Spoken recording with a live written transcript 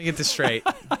Get this straight.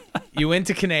 You went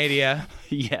to Canada.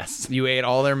 Yes. You ate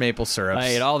all their maple syrups. I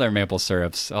ate all their maple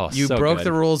syrups. Oh, You so broke good.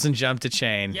 the rules and jumped a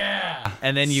chain. Yeah.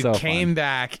 And then you So came fun.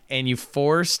 back and you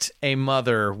forced a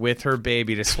mother with her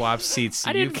baby to swap seats so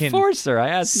I you didn't can force her. I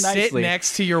asked sit nicely.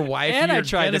 next to your wife And who I you're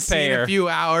tried gonna to see pay in her. a few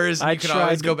hours, and you can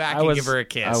always go back and give her a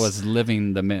kiss. I was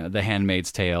living the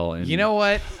Handmaid's Tale. And You know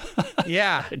what?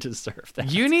 Yeah. I deserve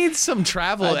that. You need some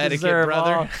travel I etiquette, deserve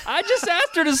brother. all- I just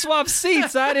asked her to swap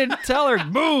seats. I didn't tell her,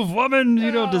 move, woman.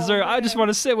 You don't deserve. I just want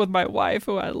to sit with my wife,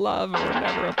 who I love, and we're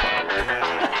never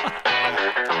apart.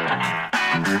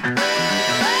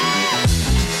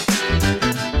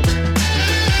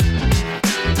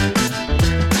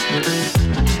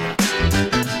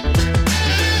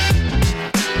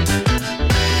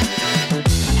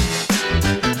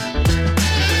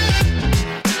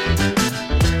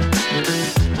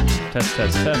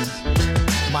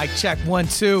 Test. Mic check 1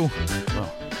 2.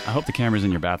 Oh, I hope the cameras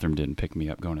in your bathroom didn't pick me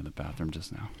up going to the bathroom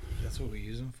just now. That's what we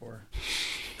use them for.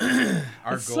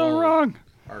 That's so wrong.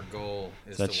 Our goal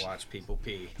is That's- to watch people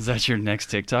pee. Is that your next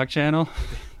TikTok channel?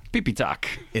 Pee-pee talk.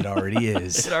 It already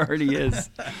is. It already is.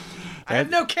 I have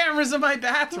no cameras in my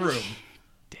bathroom.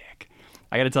 Dick.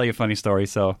 I got to tell you a funny story.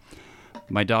 So,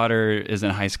 my daughter is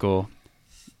in high school.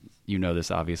 You know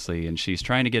this, obviously, and she's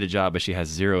trying to get a job, but she has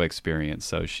zero experience.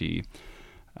 So she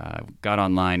got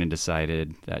online and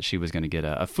decided that she was going to get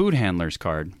a food handler's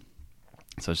card.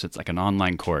 So it's like an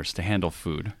online course to handle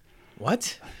food.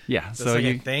 What? Yeah. That's so like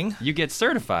you a thing? you get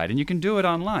certified, and you can do it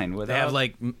online without. They have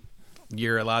like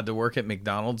you're allowed to work at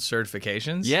McDonald's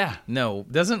certifications? Yeah. No,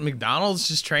 doesn't McDonald's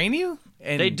just train you?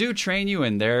 And They do train you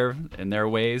in their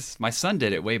ways. My son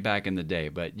did it way back in the day,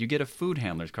 but you get a food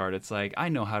handler's card. It's like, I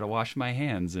know how to wash my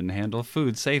hands and handle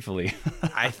food safely.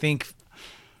 I think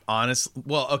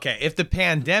okay, if the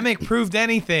pandemic proved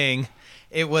anything,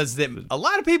 it was that a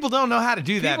lot of people don't know how to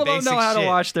do that People basic don't know how shit. to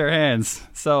wash their hands.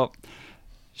 So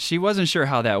she wasn't sure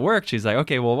how that worked. She's like,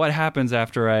 okay, well, what happens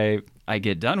after I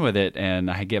get done with it and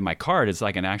I get my card? It's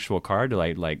like an actual card.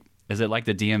 Like, is it like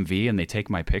the DMV and they take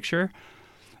my picture?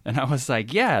 And I was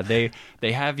like, yeah, they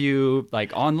have you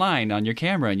like online on your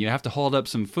camera, and you have to hold up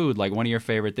some food, like one of your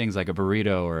favorite things, like a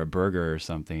burrito or a burger or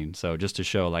something. So just to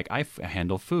show, like, I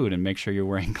handle food and make sure you're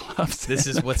wearing gloves. This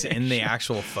is what's in the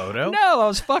actual photo? No, I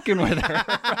was fucking with her.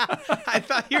 I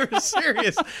thought you were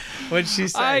serious. What'd she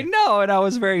say? I know, and I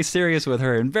was very serious with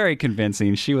her and very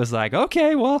convincing. She was like,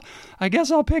 okay, well, I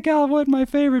guess I'll pick out what my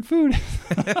favorite food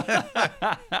is.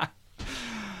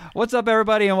 What's up,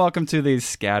 everybody, and welcome to the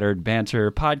Scattered Banter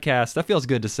podcast. That feels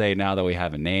good to say now that we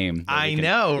have a name. I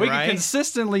know, we right? can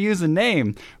consistently use a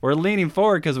name. We're leaning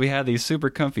forward because we have these super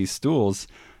comfy stools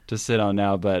to sit on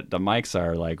now, but the mics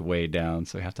are like way down,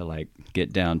 so we have to like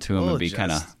get down to them and be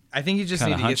kind of. I think you just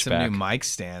need to get some new mic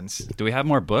stands. Do we have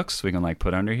more books we can like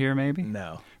put under here? Maybe.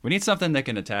 No. We need something that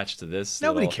can attach to this.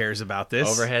 Nobody little cares about this.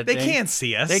 overhead They thing. can't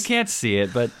see us. They can't see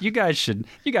it, but you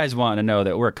guys want to know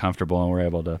that we're comfortable and we're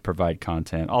able to provide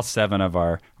content. All 7 of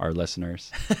our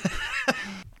listeners.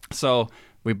 So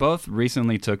we both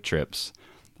recently took trips.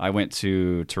 I went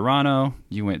to Toronto.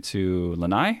 You went to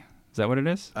Lanai? Is that what it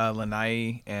is?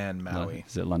 Lanai and Maui.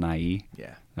 Is it Lanai?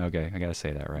 Yeah. Okay, I got to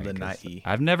say that right. 'cause Lanai.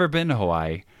 I've never been to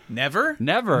Hawaii. Never?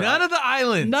 Never. None of the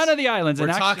islands. None of the islands. We're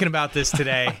And talking actually- about this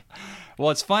today. Well,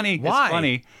 it's funny. Why? It's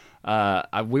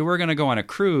funny. We were going to go on a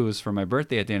cruise for my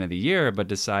birthday at the end of the year, but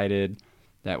decided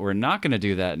that we're not going to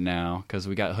do that now because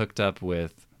we got hooked up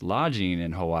with lodging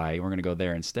in Hawaii. We're going to go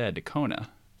there instead, to Kona.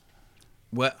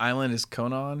 What island is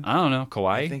Kona on? I don't know.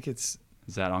 Kauai? I think it's...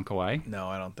 Is that on Kauai? No,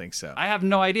 I don't think so. I have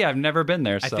no idea. I've never been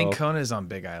there, so I think Kona is on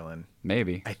Big Island.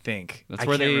 maybe. I think. That's I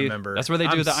where can't they- remember. that's where they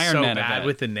do I'm the Iron so Man bad event.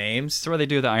 with the names. That's where they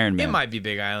do the Iron Man. It might be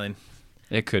Big Island.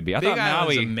 It could be. I Big thought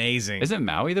Island's Maui... amazing. Isn't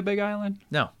Maui the Big Island?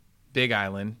 No. Big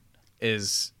Island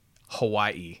is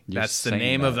Hawaii. You're That's the saying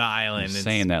name that. of the island. You're It's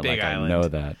saying that Big like Island. I know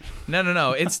that.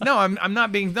 No. It's no. I'm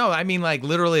not being. No, I mean like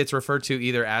literally, it's referred to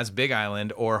either as Big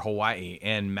Island or Hawaii,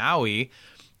 and Maui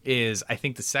is I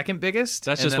think the second biggest.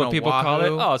 That's and just then what people call it.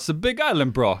 Oahu- Oh, it's the Big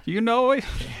Island, bro. You know it.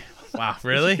 Wow,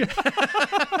 really?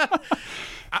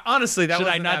 Honestly, that Should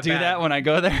I wasn't not that do bad. that when I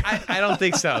go there? I don't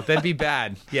think so. That'd be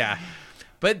bad. Yeah,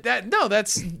 but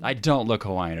that's I don't look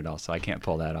Hawaiian at all, so I can't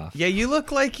pull that off. yeah. You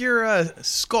look like you're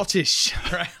Scottish,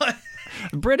 right?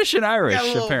 British and Irish, Got a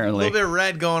little, apparently. little bit of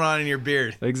red going on in your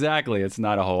beard. Exactly. It's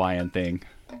not a Hawaiian thing.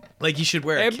 Like you should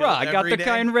wear. Hey, a bro, kilt I got every the day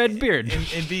kind red beard.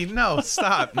 And be no,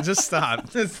 stop, just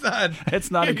stop. It's not.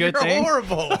 It's not a good you're thing.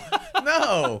 Horrible.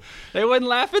 No. They wouldn't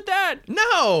laugh at that.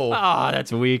 No. Ah,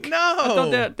 that's weak. No. I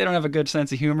thought that they don't have a good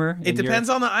sense of humor. It depends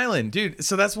on the island, dude.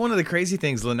 So that's one of the crazy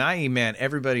things. Lanai, man,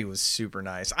 everybody was super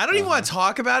nice. I don't even want to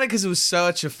talk about it because it was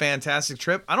such a fantastic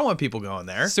trip. I don't want people going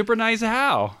there. Super nice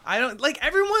how? I don't like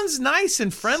everyone's nice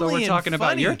and friendly. So we're talking and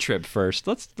about funny. your trip first.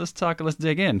 Let's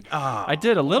dig in. I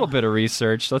did a little bit of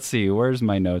research. Let's see. Where's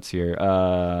my notes here?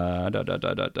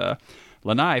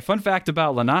 Lanai. Fun fact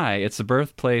about Lanai: it's the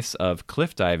birthplace of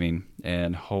cliff diving,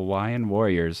 and Hawaiian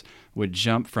warriors would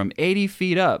jump from 80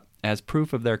 feet up as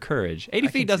proof of their courage. 80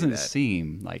 feet doesn't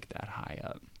seem like that high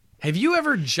up. Have you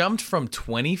ever jumped from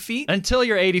 20 feet? Until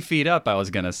you're 80 feet up, I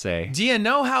was going to say. Do you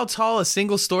know how tall a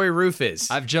single-story roof is?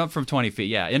 I've jumped from 20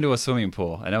 feet, into a swimming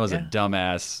pool, and that was a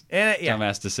dumbass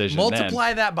decision.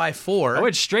 Multiply that by 4. I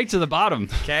went straight to the bottom.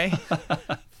 Okay.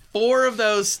 4 of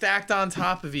those stacked on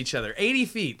top of each other. 80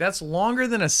 feet. That's longer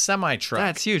than a semi-truck.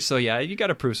 That's huge. So, you got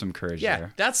to prove some courage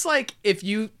there. That's like if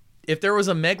there was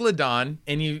a megalodon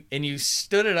and you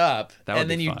stood it up and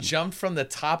then you jumped from the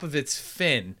top of its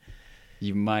fin.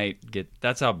 You might get...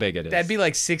 That's how big it is. That'd be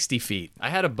like 60 feet.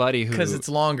 I had a buddy who... Because it's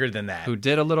longer than that. Who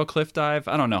did a little cliff dive.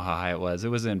 I don't know how high it was. It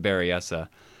was in Berryessa.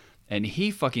 And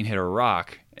he fucking hit a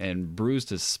rock and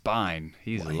bruised his spine.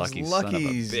 He's lucky son of a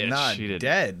bitch. He's not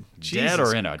dead. Dead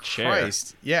or in a chair.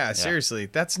 Christ. Yeah, seriously.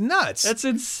 That's nuts. That's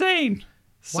insane.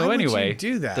 Why So anyway, would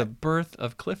you do that? The birth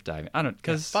of cliff diving. I don't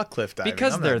because fuck cliff diving.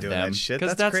 Because I'm they're not doing them. that shit.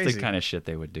 Because That's the crazy. kind of shit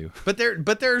they would do. But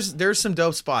there's some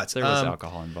dope spots. There was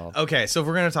alcohol involved. Okay, so if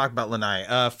we're gonna talk about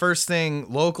Lanai, first thing,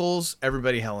 locals,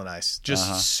 everybody hella nice,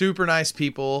 just super nice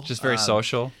people, Just very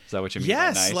social. Is that what you mean?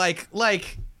 Yes, by nice?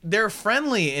 like they're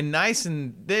friendly and nice,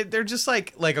 and they're just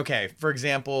like okay. For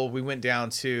example, we went down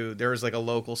to there was like a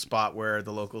local spot where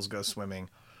the locals go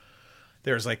swimming.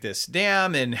 There's like this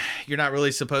dam, and you're not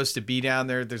really supposed to be down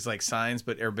there. There's like signs,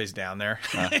 but everybody's down there.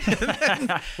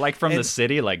 Like from the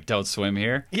city, like don't swim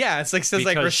here. Yeah, it's like says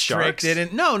like restricted,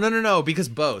 and no, because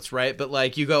boats, right? But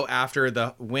like you go after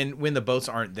when the boats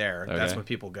aren't there. Okay. That's when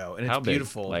people go, and it's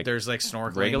beautiful. Like, there's like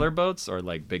snorkeling, regular boats or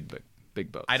like big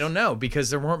boats. I don't know because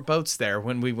there weren't boats there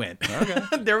when we went. Okay.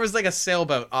 There was like a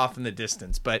sailboat off in the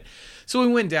distance, but so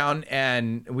we went down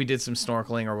and we did some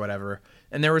snorkeling or whatever.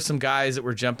 And there were some guys that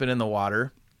were jumping in the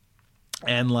water,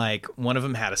 and like one of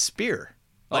them had a spear.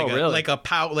 Like really? Like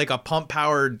a pump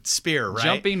powered spear, right?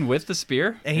 Jumping with the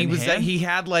spear, and he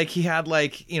had like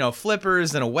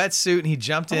flippers and a wetsuit, and he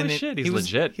jumped in. Shit, he's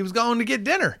legit. He was going to get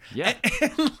dinner. Yeah,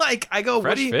 and like I go,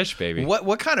 fresh fish, baby.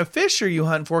 What kind of fish are you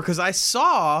hunting for? Because I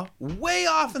saw way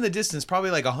off in the distance,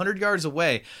 probably like 100 yards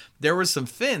away, there were some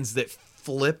fins that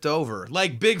flipped over,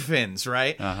 like big fins,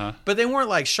 right? But they weren't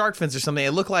like shark fins or something.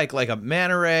 It looked like a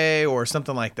manta ray or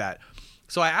something like that.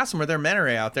 So I asked him, are there manta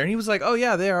ray out there? And he was like, oh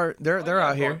yeah, they are. They're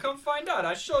out here. Come find out.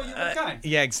 I'll show you the kind.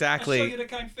 Yeah, exactly. I'll show you the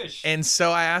kind of fish. And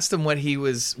so I asked him what he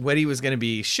was going to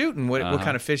be shooting, what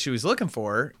kind of fish he was looking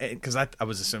for, because I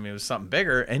was assuming it was something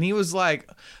bigger. And he was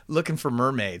like looking for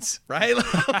mermaids, right?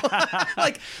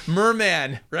 Like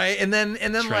merman, right? And then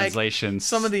translations. Like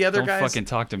some of the other Don't guys fucking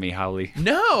talk to me, Howley.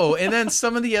 No, and then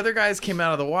some of the other guys came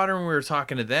out of the water and we were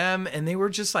talking to them, and they were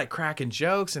just like cracking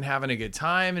jokes and having a good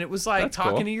time, and it was like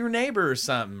talking to your neighbor or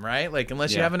something, right? Like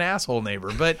unless you have an asshole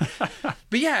neighbor, but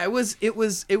yeah, it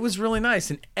was really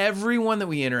nice, and everyone that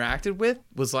we interacted with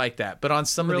was like that. But on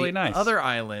some of the other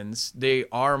islands, they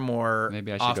are more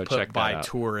maybe I should go check by that out.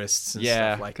 Tourists and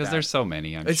stuff like that. Because there's so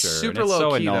many, I'm it's sure. Super and it's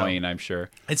low so key, annoying, though. I'm sure.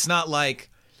 It's not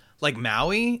like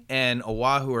Maui and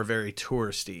Oahu are very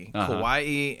touristy.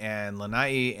 Kauai and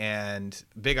Lanai and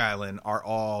Big Island are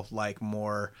all like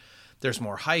more. There's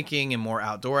more hiking and more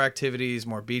outdoor activities,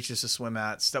 more beaches to swim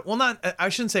at. Stuff. Well, I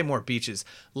shouldn't say more beaches,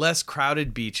 less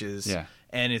crowded beaches. Yeah.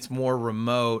 And it's more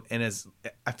remote, and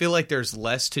I feel like there's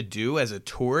less to do as a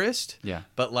tourist. Yeah.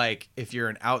 But like if you're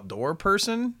an outdoor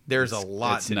person, there's a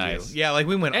lot to do. Yeah, like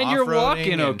we went and off-roading. You're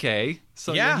walking okay.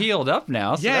 So you're healed up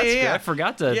now. So that's good. I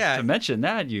forgot to mention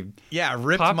that. You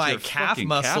ripped my calf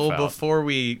muscle before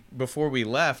we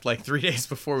left, like 3 days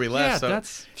before we left. Yeah,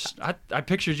 so I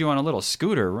pictured you on a little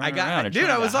scooter running around. Dude,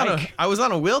 I was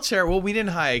on a wheelchair. Well, we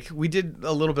didn't hike. We did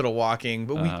a little bit of walking,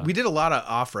 but we did a lot of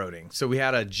off-roading. So we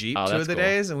had a Jeep 2 of the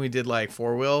days, and we did like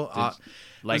 4-wheel.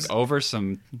 Over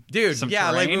some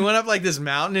terrain? Like we went up like this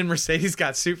mountain, and Mercedes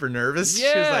got super nervous.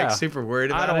 Yeah. She was like super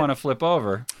worried about it. I don't want to flip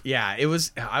over. Yeah, it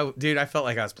was. I felt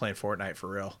like I was playing Fortnite for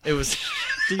real. It was.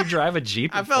 Do you drive a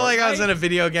Jeep? I felt like I was in a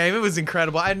video game. It was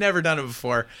incredible. I'd never done it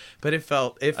before, but it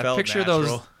felt. I picture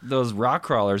natural. those rock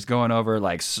crawlers going over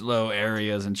like slow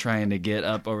areas and trying to get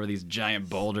up over these giant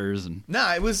boulders and.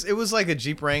 No, it was like a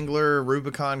Jeep Wrangler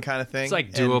Rubicon kind of thing. It's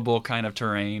like doable kind of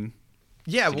terrain.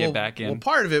 Yeah, get back in. Well,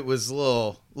 part of it was a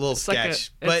little little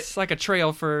sketch. But it's like a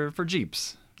trail for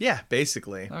Jeeps. yeah,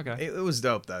 basically. Okay. It was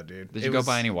dope though, dude. Did you go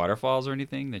by any waterfalls or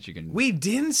anything that you can? We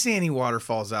didn't see any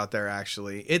waterfalls out there.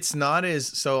 Actually, it's not as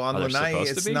so on Lanai.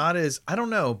 It's not as I don't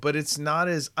know, but it's not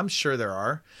as I'm sure there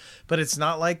are, but it's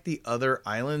not like the other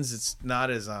islands. It's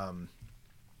not as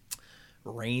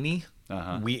rainy.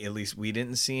 We at least we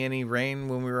didn't see any rain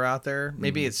when we were out there.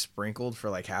 Maybe it sprinkled for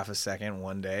like half a second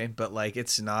one day, but like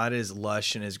it's not as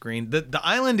lush and as green. The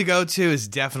island to go to is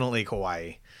definitely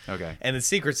Kauai. Okay. And the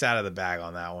secret's out of the bag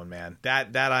on that one, man.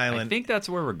 That island. I think that's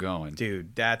where we're going.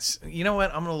 Dude, that's you know what?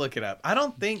 I'm gonna look it up. I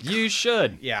don't think you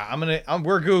should. Yeah,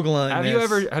 we're Googling.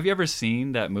 Have you ever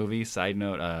seen that movie, side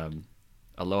note,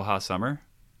 Aloha Summer?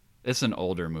 It's an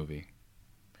older movie.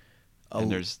 And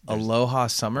there's Aloha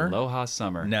Summer? Aloha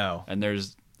Summer. No. And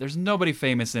there's nobody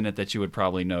famous in it that you would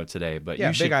probably know today, but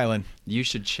yeah, Big Island. You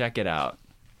should check it out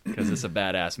because it's a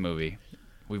badass movie.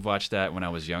 We've watched that when I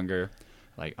was younger.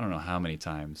 Like, I don't know how many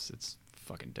times. It's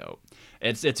fucking dope.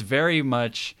 It's very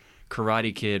much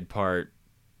Karate Kid Part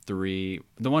 3,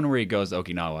 the one where he goes to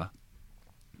Okinawa.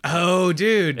 Oh,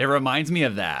 dude. It reminds me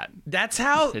of that. That's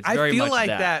how I feel like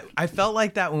that. I felt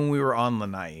like that when we were on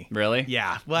Lanai. Really?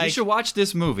 Yeah. Like, you should watch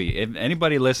this movie. If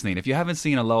anybody listening, if you haven't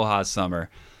seen Aloha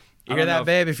Summer, you hear that,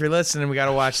 babe? If you're listening, we got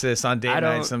to watch this on date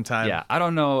night sometime. Yeah. I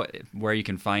don't know where you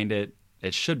can find it.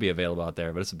 It should be available out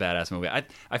there, but it's a badass movie.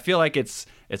 I feel like it's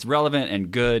relevant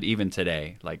and good even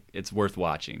today. Like, it's worth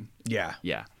watching. Yeah.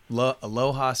 Yeah.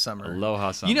 Aloha Summer.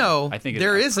 Aloha Summer. You know, I think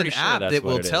there is an app that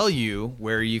will tell you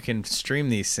where you can stream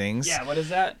these things. Yeah, what is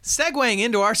that? Segueing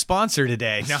into our sponsor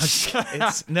today.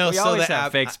 No, we always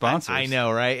have fake sponsors. I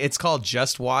know, right? It's called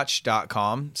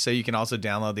justwatch.com, so you can also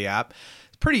download the app.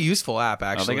 Pretty useful app,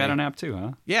 actually. Oh, they got an app too,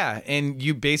 huh? Yeah, and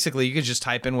you can just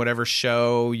type in whatever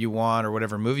show you want or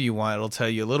whatever movie you want. It'll tell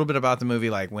you a little bit about the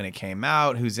movie, like when it came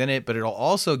out, who's in it, but it'll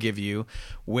also give you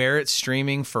where it's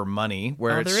streaming for money,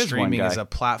 where it's streaming as a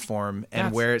platform,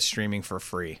 and where it's streaming for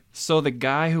free. So the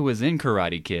guy who was in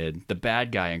Karate Kid, the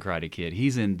bad guy in Karate Kid,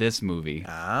 he's in this movie.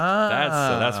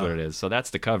 That's what it is. So that's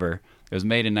the cover. It was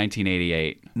made in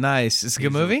 1988. Nice. It's a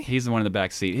good movie? He's the one in the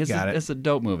back seat. It's a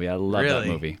dope movie. I love that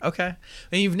movie. Okay.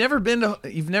 And you've never been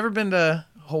to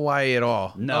Hawaii at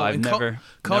all? No, I've never.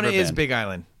 Kona never is been. Big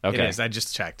Island. Okay. It is. I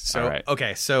just checked. So, all right.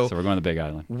 Okay. So we're going to Big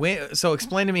Island. So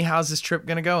explain to me, how's this trip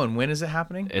going to go and when is it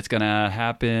happening? It's going to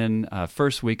happen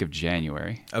first week of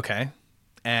January. Okay.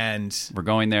 And we're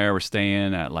going there. We're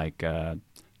staying at like a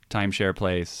timeshare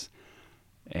place.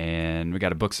 And we got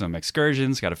to book some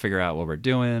excursions, got to figure out what we're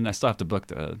doing. I still have to book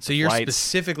the So you're flights.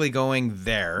 specifically going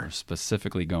there. We're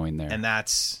specifically going there. And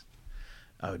that's...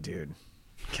 Oh, dude.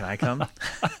 Can I come?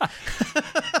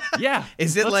 Yeah.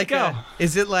 Is it like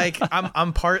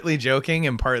I'm partly joking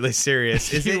and partly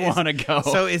serious? Is you want to go?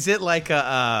 So is it like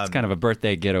a? It's kind of a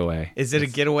birthday getaway. Is it a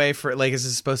getaway for like? Is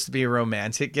it supposed to be a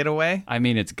romantic getaway? I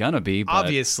mean, it's gonna be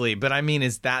obviously, but I mean,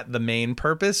 is that the main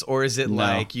purpose, or is it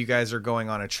like you guys are going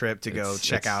on a trip to go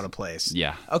check out a place?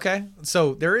 Yeah. Okay,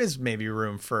 so there is maybe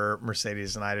room for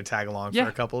Mercedes and I to tag along for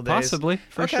a couple of days. Possibly,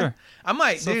 for sure. I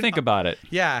might. So think about it.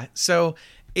 Yeah. So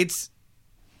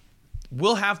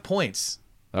we'll have points.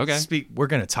 Okay. We're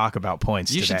going to talk about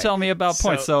points today. You should tell me about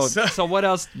points. So what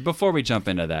else, before we jump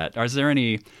into that, is there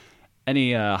any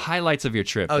highlights of your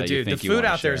trip that you think you want to share? The food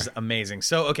out there is amazing.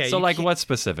 So, what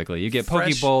specifically? You get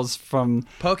poke bowls from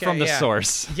the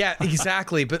source. Yeah,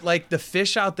 exactly. But like the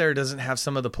fish out there doesn't have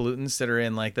some of the pollutants that are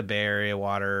in like the Bay Area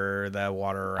water, the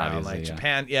water around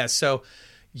Japan. Yeah, so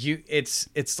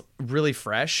it's really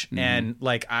fresh, and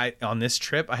like on this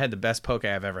trip I had the best poke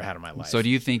I've ever had in my life. So do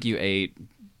you think you ate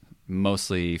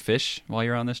mostly fish while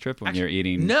you're on this trip when you're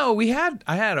eating? No,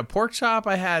 I had a pork chop.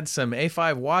 I had some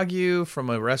A5 Wagyu from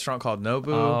a restaurant called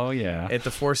Nobu. Oh yeah, at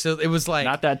the Four Seasons. It was like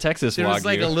not that Texas Wagyu. It was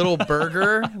like a little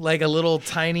burger, like a little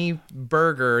tiny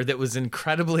burger that was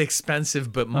incredibly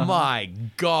expensive, but my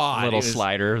God, little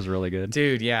slider was really good,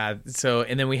 dude. Yeah. So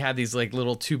and then we had these like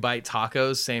little 2-bite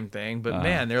tacos, same thing, but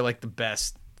man, they're like the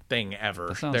best thing ever.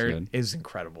 That sounds good. It was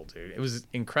incredible, dude. It was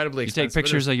incredibly expensive. You take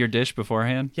pictures of your dish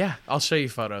beforehand? Yeah, I'll show you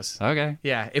photos. Okay.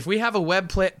 Yeah, if we have a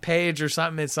web page or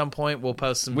something at some point, we'll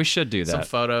post some. We should do that. Some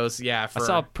photos. Yeah. I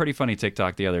saw a pretty funny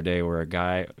TikTok the other day where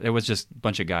it was just a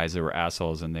bunch of guys that were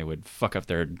assholes and they would fuck up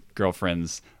their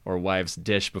girlfriend's or wife's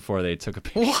dish before they took a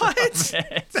picture. What?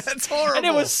 That's horrible. And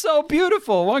it was so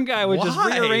beautiful. One guy was just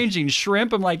rearranging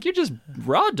shrimp. I'm like, you're just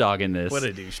raw dogging this. What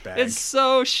a douchebag. It's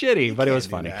so shitty, but it was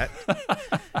funny.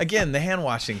 Again, the hand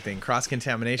washing thing, cross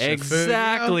contamination.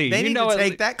 Exactly. Of food, they need to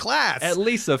take that class. At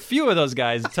least a few of those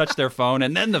guys touch their phone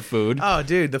and then the food. Oh,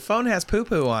 dude, the phone has poo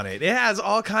poo on it. It has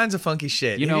all kinds of funky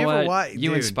shit. You know what?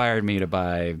 You inspired me to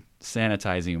buy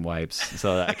sanitizing wipes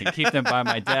so that I can keep them by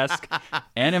my desk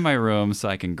and in my room so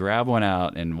I can grab one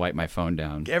out and wipe my phone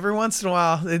down. Every once in a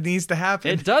while, it needs to happen.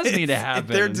 It does need to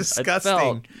happen. They're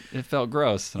disgusting. It felt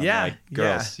gross. And I'm like,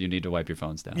 girls, you need to wipe your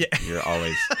phones down. Yeah. You're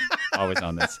always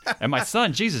on this. And my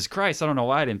son, Jesus Christ, I don't know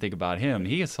why I didn't think about him.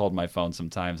 He has hold my phone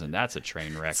sometimes, and that's a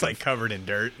train wreck. It's like covered in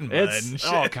dirt and mud and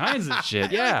shit. All kinds of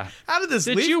shit, yeah. How did this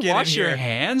Did leaf you get wash in your here?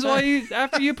 hands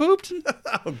after you pooped?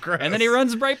 Oh, gross. And then he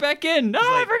runs right back in. No,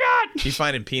 I forgot. You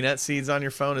finding peanut seeds on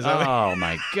your phone? Is that Oh,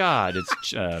 my God.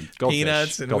 It's goldfish.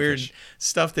 Peanuts and weird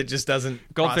stuff that just doesn't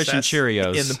Goldfish and process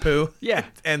Cheerios. in the poo? Yeah. It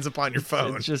ends up on your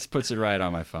phone. It just puts it right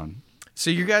on my phone. So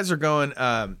you guys are going,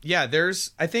 I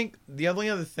think the only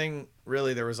other thing,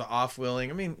 really, there was an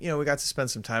off-wheeling. I mean, we got to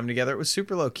spend some time together. It was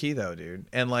super low-key, though, dude.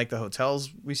 And, like, the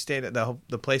hotels we stayed at,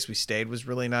 the place we stayed was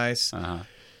really nice.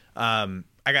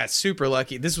 I got super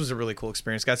lucky. This was a really cool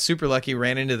experience. Got super lucky,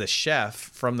 ran into the chef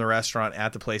from the restaurant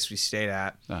at the place we stayed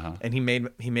at, and he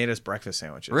made us breakfast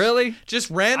sandwiches. Really? Just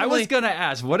randomly. I was going to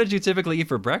ask, what did you typically eat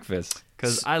for breakfast?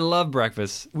 Because I love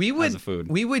breakfast as a food.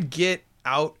 We would get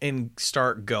out and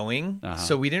start going,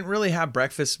 so we didn't really have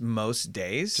breakfast most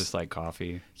days. Just like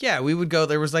coffee. Yeah, we would go.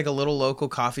 There was like a little local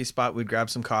coffee spot we'd grab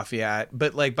some coffee at,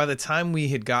 but like by the time we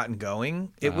had gotten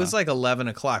going, it was like 11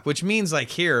 o'clock, which means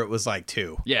like here it was like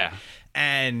 2. Yeah.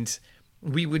 And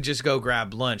we would just go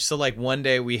grab lunch. So like one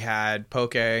day we had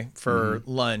poke for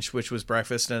lunch, which was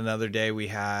breakfast, and another day we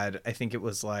had, I think it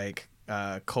was like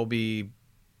Colby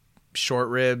short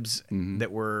ribs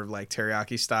that were like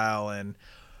teriyaki style, and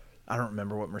I don't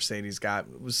remember what Mercedes got.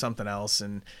 It was something else.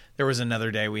 And there was another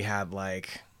day we had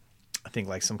like, I think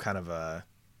like some kind of a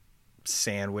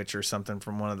sandwich or something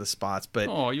from one of the spots. But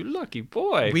oh, you lucky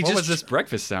boy. What was this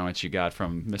breakfast sandwich you got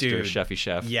from Mr. Chefy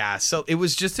Chef? Yeah, so it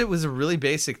was a really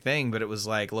basic thing, but it was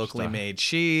like locally made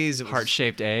cheese. It was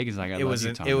heart-shaped egg. It's like, it was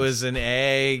an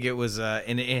egg. It was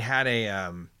and it had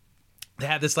a they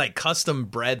had this like custom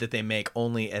bread that they make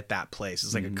only at that place.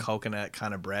 It's like a coconut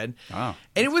kind of bread. Oh,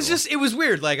 and it was cool. It was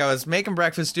weird. Like I was making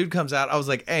breakfast, dude comes out. I was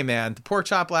like, hey man, the pork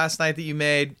chop last night that you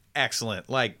made, excellent.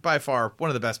 Like by far one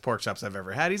of the best pork chops I've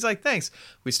ever had. He's like, thanks.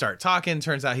 We start talking.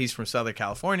 Turns out he's from Southern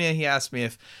California. He asked me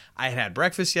if I had had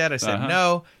breakfast yet. I said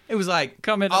no. It was like,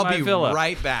 come into I'll my be villa.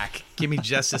 right back. Give me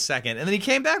just a second. And then he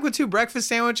came back with 2 breakfast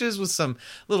sandwiches with some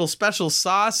little special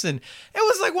sauce. And it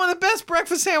was like one of the best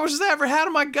breakfast sandwiches I ever had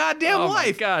in my goddamn life. Oh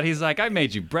my God. He's like, I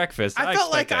made you breakfast. I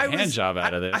felt like a hand job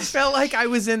out of this. I felt like I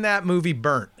was in that movie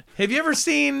Burnt. Have you ever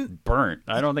seen Burnt?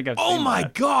 I don't think I've seen Oh my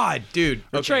that. God, dude.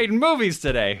 We're trading movies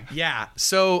today. Yeah.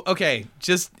 So, okay,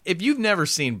 just if you've never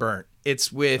seen Burnt,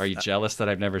 it's with... Are you jealous that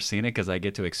I've never seen it because I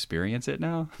get to experience it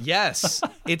now? Yes.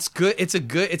 It's good.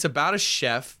 It's about a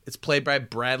chef. It's played by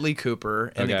Bradley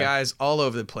Cooper, and the guy's all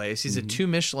over the place. He's a 2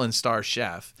 Michelin star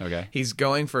chef. Okay. He's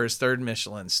going for his 3rd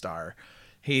Michelin star.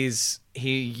 He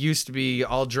used to be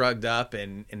all drugged up,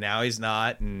 and now he's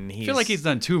not. And I feel like he's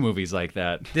done 2 movies like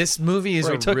that. This movie is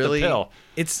where he took the pill.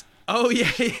 It's... Oh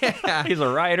yeah. He's a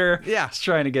writer. Yeah, he's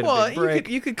trying to get a big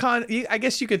break. I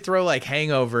guess you could throw like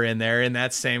Hangover in there in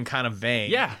that same kind of vein.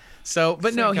 Yeah. So,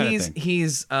 but no, he's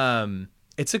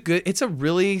it's a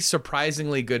really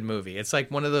surprisingly good movie. It's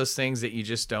like one of those things that you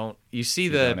just don't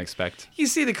expect. You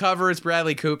see the cover, it's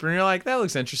Bradley Cooper, and you're like, that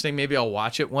looks interesting. Maybe I'll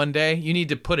watch it one day. You need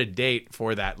to put a date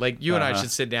for that. Like you and I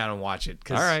should sit down and watch it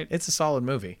because it's a solid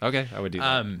movie. Okay, I would do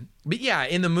that. But yeah,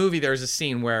 in the movie, there's a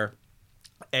scene where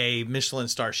a Michelin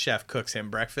star chef cooks him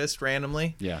breakfast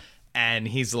randomly. Yeah. And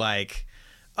he's like,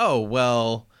 oh,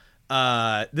 well,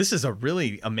 this is a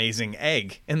really amazing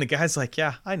egg. And the guy's like,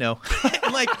 yeah, I know.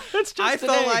 And like, I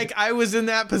felt like I was in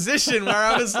that position where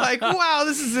I was like, wow,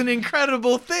 this is an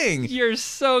incredible thing. You're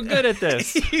so good at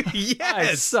this. Yes.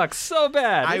 I suck so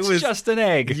bad. It's just an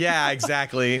egg. Yeah,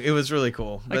 exactly. It was really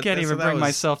cool. I can't even bring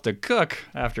myself to cook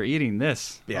after eating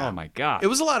this. Yeah. Oh my God. It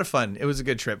was a lot of fun. It was a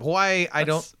good trip. Hawaii,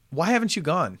 why haven't you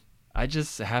gone? I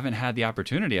just haven't had the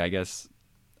opportunity, I guess.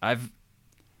 I've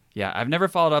never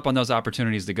followed up on those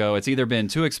opportunities to go. It's either been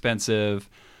too expensive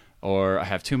or I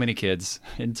have too many kids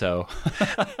in tow.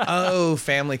 Oh,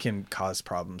 family can cause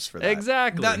problems for that.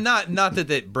 Exactly. Not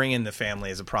that bringing the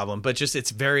family is a problem, but just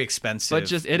it's very expensive. But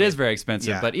just it is very expensive.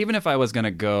 Yeah. But even if I was going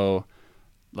to go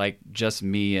like just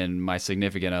me and my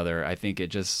significant other, I think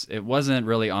it wasn't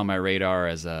really on my radar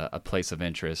as a place of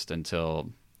interest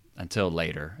until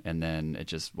later, and then it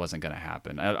just wasn't going to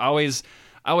happen. I always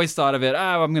thought of it,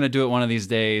 I'm going to do it one of these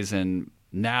days, and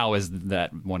now is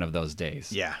that one of those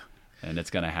days. Yeah. And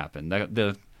it's going to happen.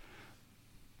 The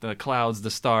the clouds, the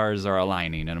stars are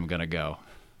aligning, and I'm gonna go.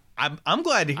 I'm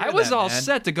glad to hear that. I was all man.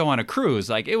 set to go on a cruise.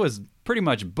 Like, it was pretty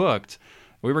much booked.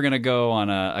 We were gonna go on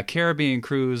a Caribbean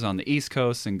cruise on the East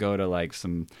Coast and go to like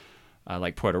some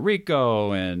like Puerto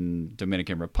Rico and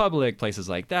Dominican Republic, places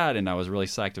like that. And I was really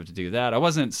psyched up to do that. I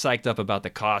wasn't psyched up about the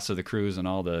cost of the cruise and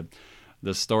all the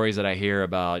stories that I hear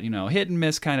about, hit and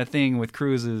miss kind of thing with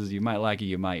cruises. You might like it,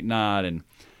 you might not. And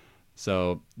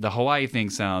so the Hawaii thing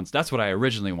that's what I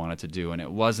originally wanted to do, and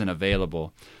it wasn't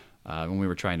available when we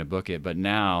were trying to book it. But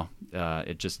now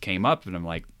it just came up, and I'm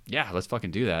like, yeah, let's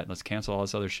fucking do that. Let's cancel all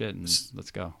this other shit and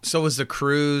let's go. So was the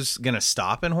cruise going to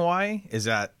stop in Hawaii? Is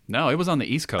that... No, it was on the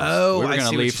East Coast. Oh, we were I see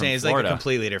leave what you're from saying. It's Florida. like a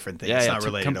completely different thing. Yeah, it's yeah, not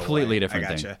related completely to different I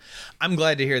gotcha. thing. I'm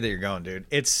glad to hear that you're going, dude.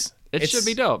 It should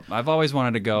be dope. I've always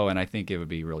wanted to go, and I think it would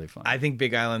be really fun. I think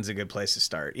Big Island's a good place to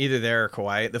start. Either there or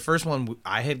Kauai. The first one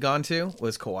I had gone to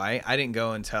was Kauai. I didn't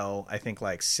go until, I think,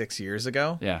 like 6 years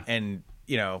ago. Yeah. And,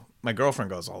 my girlfriend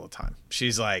goes all the time.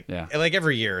 She's like, Yeah. like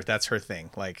every year, that's her thing.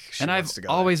 Like, she and wants I've to go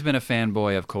always been a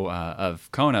fanboy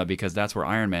of Kona because that's where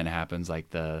Ironman happens, like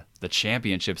the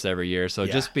championships every year. So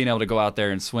Yeah. just being able to go out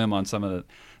there and swim on some of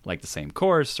the same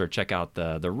course, or check out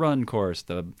the run course,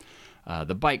 the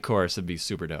bike course, would be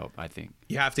super dope, I think.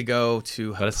 You have to go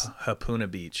to But it's-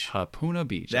 Hapuna Beach. Hapuna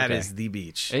Beach. That okay. is the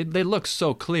beach. They look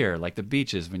so clear, like the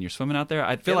beaches when you're swimming out there.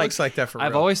 I feel It looks like that for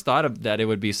I've real. always thought that it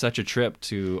would be such a trip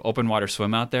to open water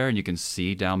swim out there, and you can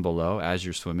see down below as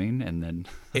you're swimming, and then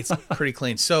It's pretty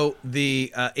clean. So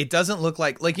it doesn't look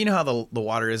like how the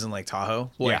water is in Lake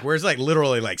Tahoe, like Yeah. where it's like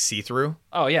literally like see through.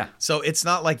 oh yeah, So it's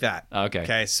not like that. Okay.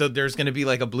 Okay. So there's going to be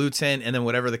like a blue tint, and then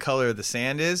whatever the color of the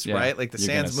sand is, Yeah, right? Like the you're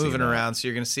sand's gonna see moving that. around, so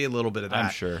you're going to see a little bit of that.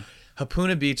 I'm sure.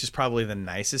 Hapuna Beach is probably the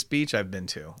nicest beach I've been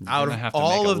to. Out gonna of have to make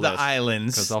all a of the list,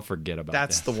 islands, because I'll forget about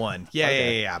that's that. the one. Yeah,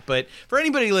 Okay. yeah. But for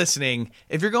anybody listening,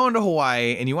 if you're going to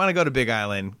Hawaii and you want to go to Big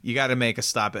Island, you got to make a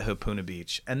stop at Hapuna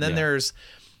Beach. And then Yeah. there's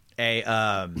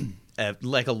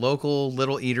like a local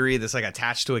little eatery that's like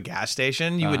attached to a gas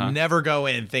station. You would never go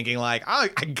in thinking like, oh,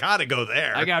 I gotta go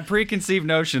there. I got preconceived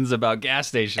notions about gas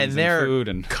stations and and their food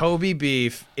and Kobe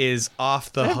beef is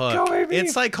off the hook. Kobe beef.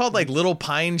 It's like called like Little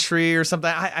Pine Tree or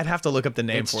something. I'd have to look up the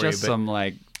name it's for just you. But some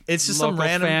like it's just local some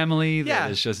random family that Yeah.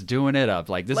 is just doing it up.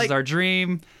 Like, this Like- is our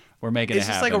dream. We're making it's it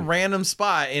just happen. like a random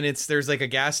spot, and there's like a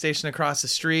gas station across the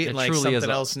street, and like truly is something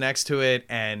a- else next to it,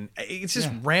 and it's just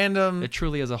Yeah. random. It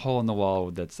truly is a hole in the wall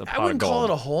that's a pot I wouldn't of call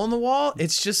gold. it a hole in the wall.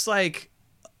 It's just like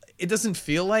it doesn't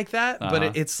feel like that, but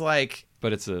Uh-huh. it's like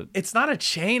But it's not a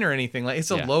chain or anything. Like it's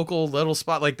a Yeah. local little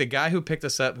spot. Like the guy who picked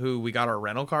us up, who we got our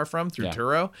rental car from through Yeah.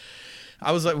 Turo.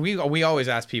 I was like, we always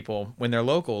ask people when they're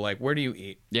local, like, where do you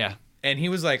eat? yeah. And he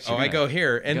was like, You're I gonna- go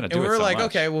here. And gonna and do we it were so like, much.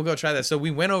 okay, we'll go try that. So we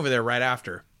went over there right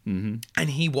after. Mm-hmm. And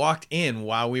he walked in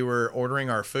while we were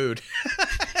ordering our food.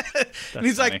 And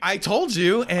he's funny. like, I told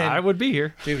you. And I would be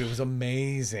here. dude, it was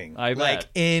amazing. I like bet.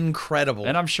 incredible.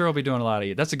 And I'm sure we'll be doing a lot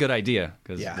of. That's a good idea,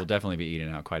 because Yeah. we'll definitely be eating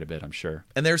out quite a bit, I'm sure.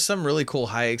 And there's some really cool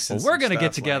hikes. And Well, we're some going to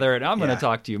get stuff, together, like- and I'm going Yeah. to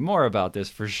talk to you more about this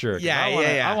for sure. 'cause Yeah, I wanna,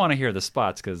 yeah. I want to hear the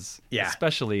spots, because Yeah.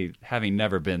 especially having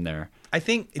never been there. I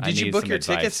think, I did you need book some your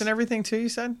advice. tickets and everything too, you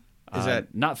said? Is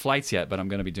that Not flights yet, but I'm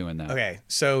going to be doing that. okay?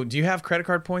 So do you have credit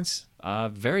card points?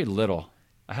 Very little.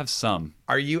 I have some.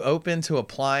 Are you open to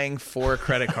applying for a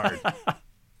credit card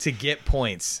to get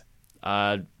points?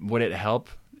 Would it help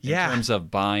Yeah. in terms of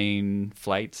buying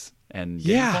flights and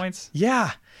getting points?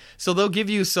 Yeah. So they'll give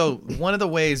you, one of the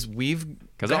ways we've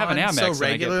Because I have an gone Amex so and I get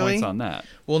regularly. points on that.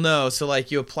 Well, no. So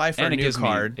like you apply for And a it new gives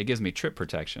card. me it gives me trip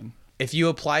protection. If you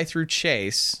apply through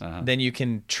Chase, Uh-huh. then you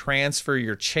can transfer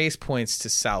your Chase points to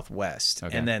Southwest.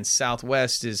 Okay. And then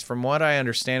Southwest is, from what I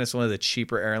understand, it's one of the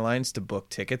cheaper airlines to book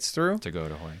tickets through To go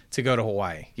to Hawaii. to go to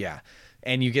Hawaii. Yeah.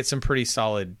 And you get some pretty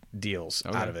solid deals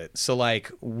out of it. So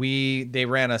like they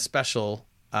ran a special,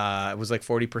 it was like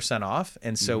 40% off.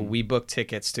 And so we booked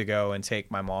tickets to go and take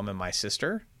my mom and my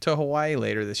sister to Hawaii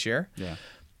later this year. Yeah.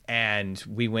 And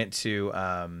we went to,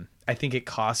 I think it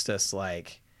cost us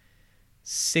like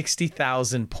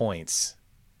 60,000 points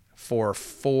for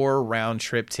 4 round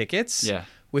trip tickets. Yeah.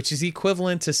 Which is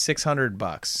equivalent to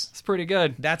 $600. It's pretty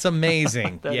good. That's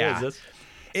amazing. That yeah. is.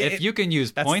 If you can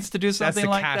use points to do something the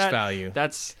like cash that, value.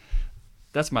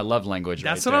 That's my love language.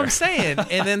 That's right what there. I'm saying.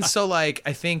 And then so like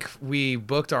I think we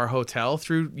booked our hotel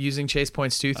through using Chase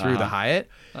Points too through the Hyatt.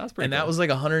 That's pretty And that good. was like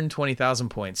 120,000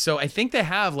 points. So I think they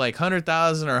have like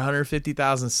 100,000 or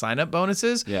 150,000 sign up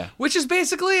bonuses. Yeah. Which is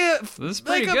basically That's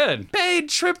pretty like good. a paid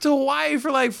trip to Hawaii for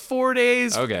like 4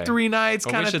 days, Okay. 3 nights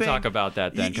Well, kind we of should thing. talk about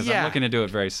that then, because Yeah. I'm looking to do it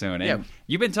very soon. And Yeah.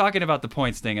 you've been talking about the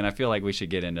points thing, and I feel like we should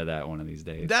get into that one of these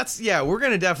days. We're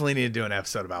gonna definitely need to do an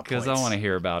episode about points. Because I want to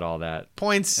hear about all that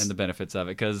points and the benefits of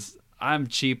it. Because I'm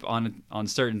cheap on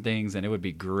certain things, and it would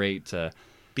be great to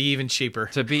be even cheaper.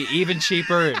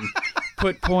 And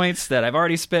put points that I've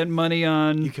already spent money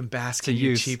on. You can bask in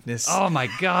your cheapness. Oh my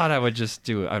God, I would just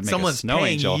do it. I'd make Someone's a snow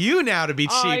paying angel. you now to be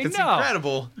cheap. It's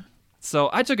incredible. So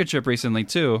I took a trip recently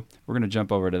too. We're gonna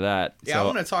jump over to that. Yeah, I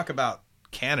want to talk about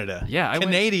Canada. Yeah,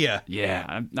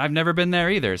 Canada. I've never been there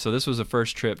either. So this was a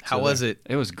first trip. How was it?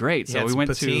 It was great. You so had we some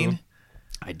went poutine?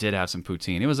 I did have some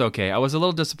poutine. It was okay. I was a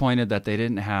little disappointed that they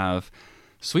didn't have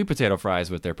sweet potato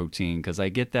fries with their poutine because I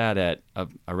get that at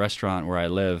a restaurant where I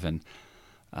live, and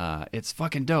it's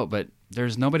fucking dope. But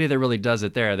there's nobody that really does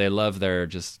it there. They love their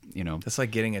That's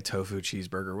like getting a tofu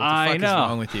cheeseburger. What the fuck is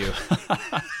wrong with you?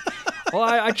 Well,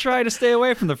 I try to stay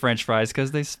away from the French fries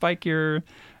because they spike your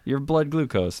blood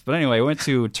glucose. But anyway, I went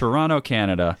to Toronto,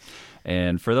 Canada.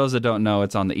 And for those that don't know,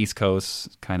 it's on the East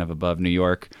Coast, kind of above New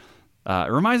York.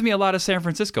 It reminds me a lot of San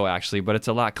Francisco, actually, but it's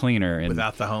a lot cleaner. And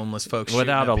without the homeless folks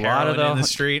without a lot of in the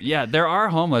street. Yeah, there are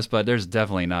homeless, but there's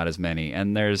definitely not as many.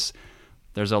 And there's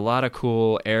a lot of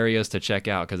cool areas to check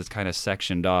out because it's kind of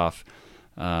sectioned off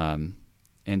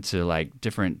into like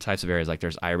different types of areas. Like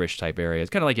there's Irish type areas,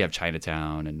 kind of like you have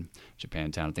Chinatown and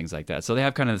Japantown and things like that. So they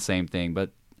have kind of the same thing, but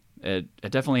it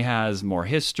definitely has more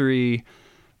history.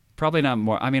 Probably not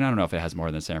more. I mean, I don't know if it has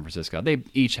more than San Francisco. They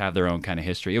each have their own kind of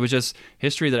history. It was just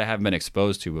history that I haven't been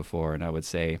exposed to before, and I would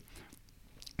say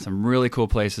some really cool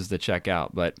places to check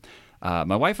out. But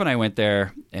my wife and I went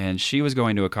there, and she was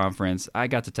going to a conference. I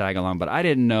got to tag along, but I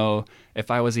didn't know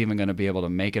if I was even going to be able to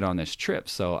make it on this trip,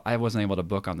 so I wasn't able to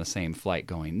book on the same flight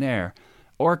going there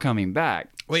or coming back.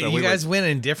 Wait, so you guys went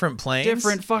in different planes?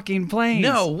 Different fucking planes.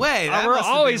 No way. That we're must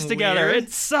have always been together. weird.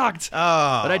 It sucked.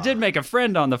 Oh. But I did make a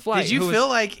friend on the flight. Did you feel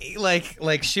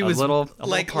like she was little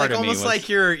like part of me almost was- like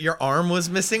your arm was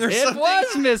missing or It something?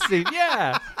 was missing,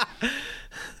 yeah.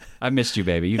 I missed you,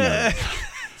 baby. You know that.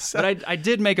 But I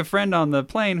did make a friend on the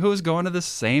plane who was going to the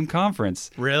same conference.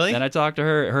 Really? And I talked to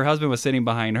her. Her husband was sitting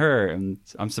behind her, and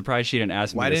I'm surprised she didn't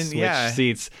ask me to switch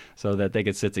seats so that they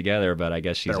could sit together. But I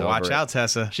guess she's Better over watch it. out,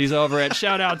 Tessa. She's over it.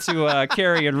 Shout out to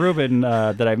Carrie and Ruben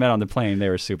that I met on the plane. They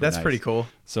were super nice. That's pretty cool.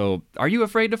 So, are you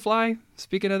afraid to fly?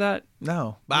 Speaking of that,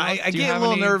 No, but I Do you get a have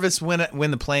little any- nervous when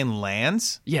the plane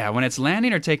lands. yeah, when it's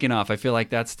landing or taking off, I feel like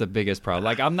that's the biggest problem.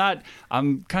 Like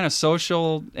I'm kind of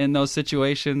social in those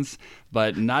situations,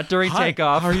 but not during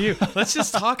takeoff. How are you? Let's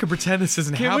just talk and pretend this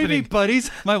isn't Can happening. we be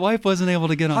buddies? My wife wasn't able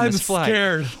to get on I'm this flight.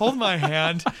 scared. Hold my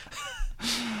hand.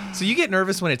 So you get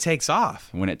nervous when it takes off.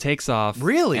 When it takes off.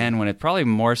 Really? And when it probably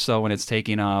more so when it's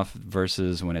taking off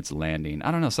versus when it's landing.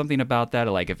 I don't know, something about that.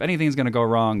 Like if anything's going to go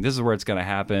wrong, this is where it's going to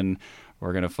happen.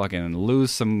 We're going to fucking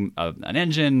lose an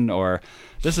engine, or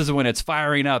this is when it's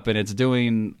firing up and it's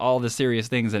doing all the serious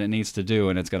things that it needs to do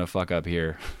and it's going to fuck up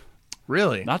here.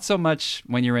 Really? Not so much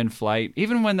when you're in flight.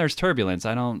 Even when there's turbulence,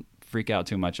 I don't freak out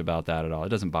too much about that at all. It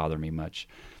doesn't bother me much.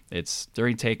 It's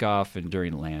during takeoff and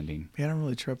during landing. I don't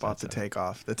really trip off the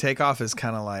takeoff. The takeoff is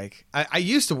kind of like I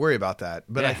used to worry about that,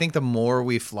 but I think the more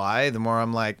we fly, the more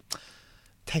I'm like,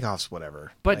 takeoff's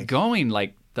whatever. But like, going,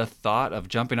 like the thought of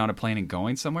jumping on a plane and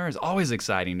going somewhere is always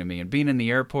exciting to me. And being in the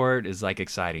airport is like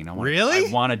exciting. I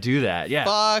want to do that. Yeah.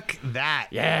 Fuck that.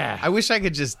 Yeah. I wish I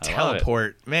could just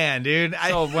teleport. Man, dude.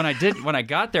 So when I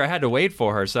got there, I had to wait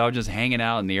for her. So I was just hanging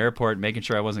out in the airport, making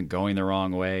sure I wasn't going the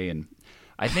wrong way. And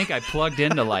I think I plugged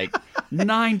into like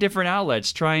 9 different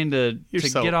outlets trying to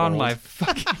get on my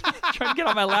fucking trying to get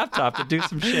on my laptop to do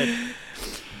some shit.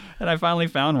 And I finally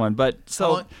found one. But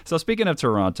so speaking of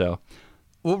Toronto.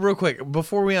 Well, real quick,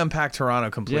 before we unpack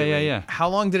Toronto completely, Yeah. how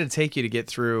long did it take you to get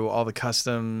through all the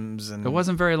customs? And It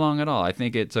wasn't very long at all. I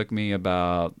think it took me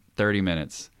about 30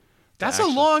 minutes. That's a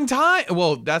long time.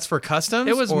 Well, that's for customs?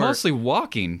 It was mostly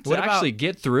walking. To actually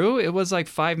get through, it was like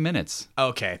 5 minutes.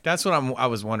 Okay, that's what I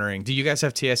was wondering. Do you guys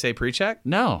have TSA pre-check?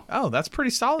 No. Oh, that's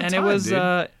pretty solid And time,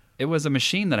 dude. it was a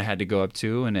machine that I had to go up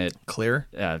to, and it Clear?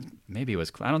 maybe it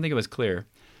was. I don't think it was clear,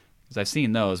 because I've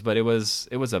seen those. But it was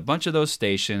a bunch of those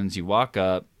stations. You walk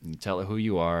up, you tell it who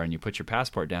you are, and you put your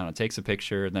passport down. It takes a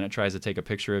picture, and then it tries to take a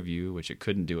picture of you, which it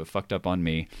couldn't do. It fucked up on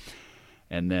me,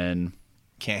 and then.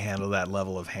 Can't handle that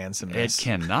level of handsomeness. It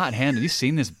cannot handle. You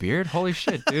seen this beard? Holy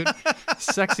shit, dude!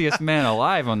 Sexiest man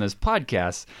alive on this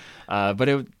podcast. But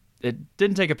it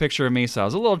didn't take a picture of me, so I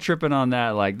was a little tripping on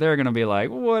that. Like they're gonna be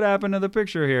like, "What happened to the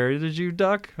picture here? Did you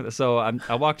duck?" So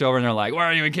I walked over and they're like, "Where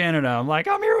are you in Canada?" I'm like,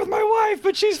 "I'm here with my wife,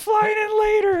 but she's flying in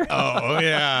later." Oh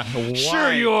yeah,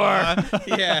 Sure you are.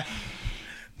 Yeah.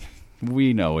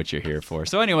 We know what you're here for.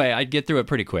 So anyway, I'd get through it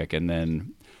pretty quick, and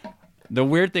then. The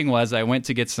weird thing was I went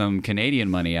to get some Canadian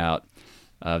money out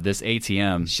of this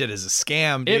ATM. Shit is a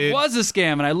scam, dude. It was a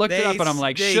scam, and I looked it up, and I'm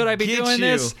like, should I be doing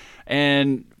this?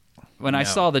 And when I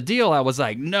saw the deal, I was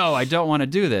like, no, I don't want to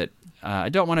do that. I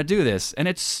don't want to do this. And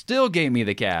it still gave me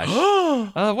the cash.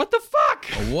 What the fuck?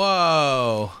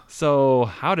 Whoa. So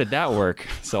how did that work?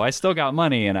 So I still got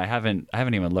money, and I haven't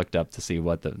even looked up to see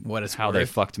how they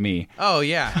fucked me. Oh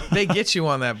yeah, they get you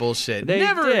on that bullshit. They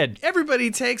did. Everybody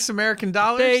takes American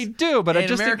dollars. They do, but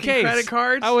just American in case, credit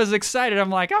cards. I was excited. I'm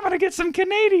like, I'm gonna get some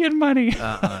Canadian money.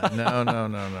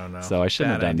 No. So I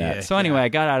shouldn't have done that. So anyway, I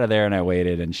got out of there and I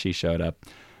waited, and she showed up,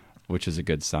 which is a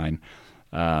good sign.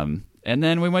 And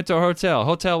then we went to a hotel.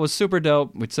 Hotel was super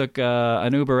dope. We took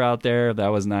an Uber out there. That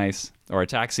was nice. Or a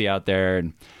taxi out there.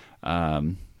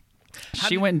 And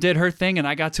she went and did her thing, and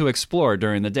I got to explore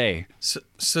during the day.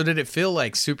 So did it feel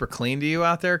like super clean to you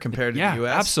out there compared to the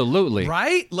U.S.? Absolutely.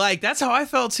 Right? Like, that's how I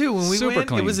felt, too. When we went,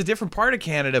 clean. It was a different part of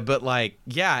Canada, but, like,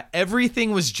 yeah,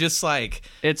 everything was just, like...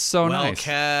 It's so nice.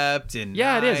 Well-kept and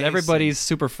nice. It is. Everybody's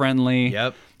super friendly.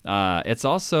 Yep. It's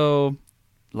also...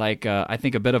 like I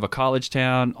think a bit of a college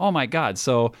town. Oh my God.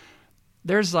 So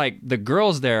there's like the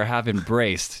girls there have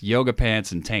embraced yoga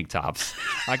pants and tank tops.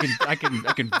 I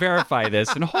can verify this.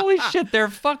 And holy shit, they're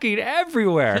fucking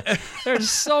everywhere. There's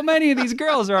so many of these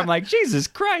girls where I'm like, Jesus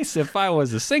Christ, if I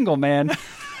was a single man,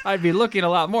 I'd be looking a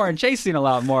lot more and chasing a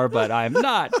lot more, but I'm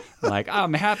not. Like,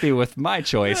 I'm happy with my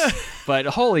choice. But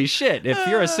holy shit, if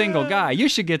you're a single guy, you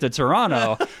should get to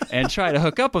Toronto and try to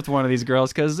hook up with one of these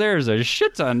girls, because there's a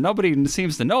shit ton. Nobody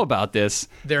seems to know about this.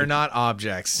 They're not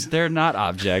objects. They're not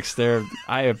objects.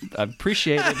 I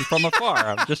appreciate it from afar.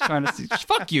 I'm just trying to see.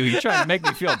 Fuck you. You're trying to make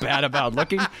me feel bad about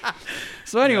looking.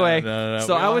 So anyway, no.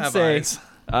 So I would say...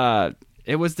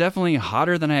 it was definitely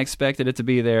hotter than I expected it to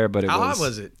be there, but How hot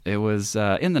was it? It was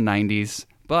in the 90s,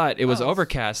 but it was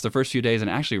overcast the first few days and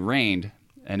it actually rained,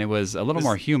 and it was a little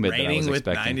more humid than I was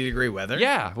expecting. Raining with 90-degree weather?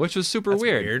 Yeah, which was super That's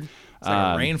weird. It's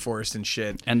like a rainforest and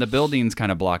shit. And the buildings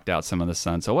kind of blocked out some of the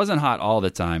sun, so it wasn't hot all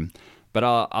the time. But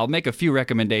I'll make a few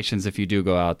recommendations if you do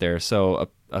go out there. So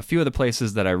a few of the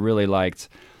places that I really liked,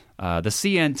 the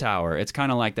CN Tower. It's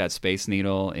kind of like that Space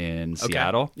Needle in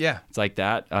Seattle. Yeah. It's like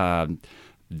that.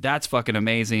 That's fucking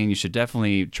amazing. You should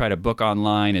definitely try to book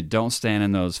online and don't stand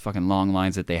in those fucking long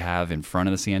lines that they have in front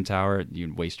of the CN Tower.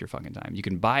 You waste your fucking time. You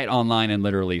can buy it online and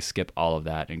literally skip all of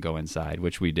that and go inside,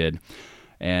 which we did.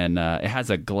 And it has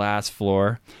a glass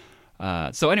floor.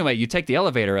 So anyway, you take the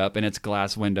elevator up and it's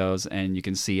glass windows and you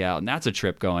can see out, and that's a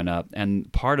trip going up. And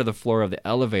part of the floor of the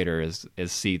elevator is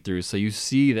see-through, so you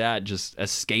see that just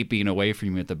escaping away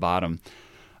from you at the bottom.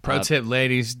 Pro tip,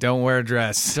 ladies, don't wear a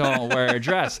dress. Don't wear a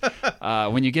dress.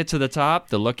 When you get to the top,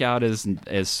 the lookout is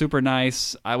super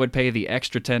nice. I would pay the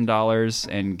extra $10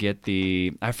 and get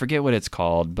I forget what it's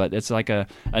called, but it's like an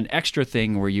extra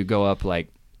thing where you go up like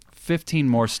 15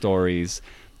 more stories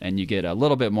and you get a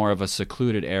little bit more of a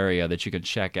secluded area that you can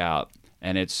check out,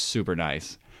 and it's super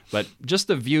nice. But just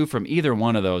the view from either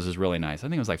one of those is really nice. I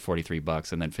think it was like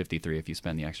 $43 and then $53 if you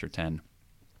spend the extra 10.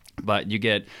 But you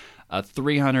get a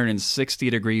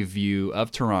 360-degree view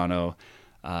of Toronto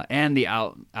and the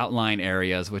outline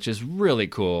areas, which is really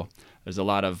cool. There's a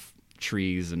lot of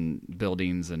trees and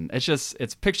buildings, and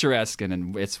it's picturesque,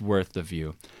 and it's worth the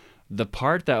view. The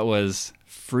part that was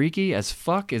freaky as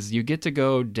fuck is you get to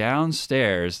go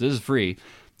downstairs. This is free.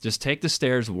 Just take the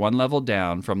stairs one level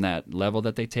down from that level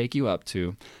that they take you up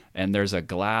to, and there's a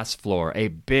glass floor, a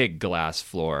big glass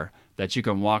floor that you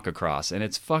can walk across, and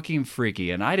it's fucking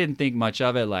freaky. And I didn't think much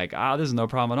of it, like, this is no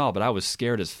problem at all, but I was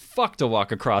scared as fuck to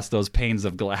walk across those panes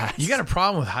of glass. You got a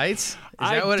problem with heights? Is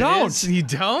that what don't. It is? You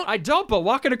don't? I don't, but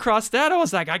walking across that, I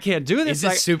was like, I can't do this.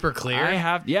 Is it super clear? I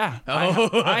have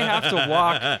to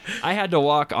walk. I had to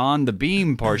walk on the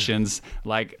beam portions.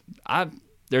 Like,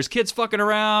 there's kids fucking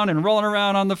around and rolling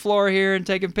around on the floor here and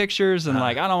taking pictures, and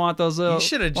like, I don't want those little. You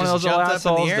should have just jumped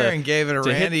up in the air and gave it a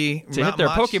Randy to hit their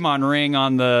Pokemon ring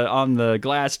on the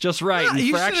glass just right and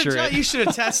fracture it. You should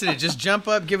have tested it. Just jump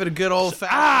up, give it a good old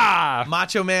fashioned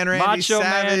Macho Man Randy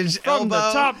Savage from elbow.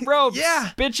 the top ropes,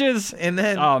 yeah, bitches. And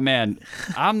then, oh man,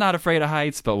 I'm not afraid of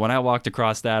heights, but when I walked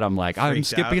across that, I'm like, I'm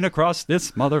skipping across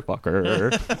this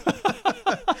motherfucker.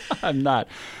 I'm not.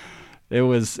 It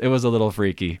was a little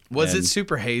freaky. Was it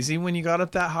super hazy when you got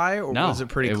up that high, or was it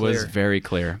pretty clear? It was very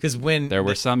clear. Because when there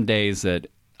were some days that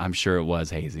I'm sure it was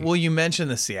hazy. Well, you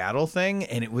mentioned the Seattle thing,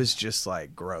 and it was just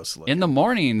like gross looking. In the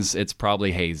mornings, it's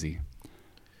probably hazy.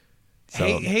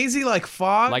 So, hazy like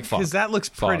fog? Like fog. Because that looks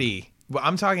pretty. Well,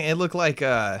 I'm talking, it looked like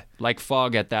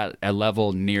fog at a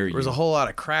level near you. There was a whole lot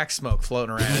of crack smoke floating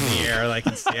around in the air, like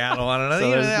in Seattle. I don't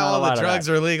know. So all the drugs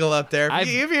are legal up there.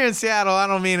 If you're in Seattle, I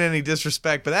don't mean any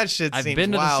disrespect, but that shit seems wild. I've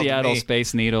been to the Seattle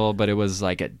Space Needle, but it was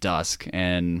like at dusk,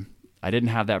 and I didn't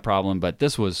have that problem. But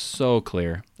this was so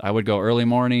clear. I would go early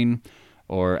morning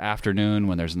or afternoon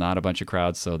when there's not a bunch of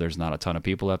crowds, so there's not a ton of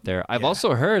people up there. I've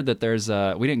also heard that there's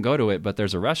we didn't go to it, but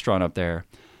there's a restaurant up there,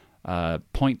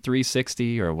 Point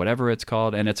 360 or whatever it's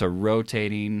called, and it's a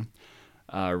rotating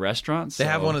restaurant. They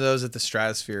have one of those at the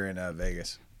Stratosphere in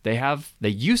Vegas. They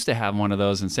used to have one of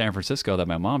those in San Francisco that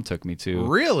my mom took me to.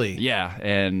 Really? Yeah,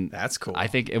 and that's cool. I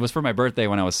think it was for my birthday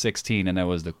when I was 16, and that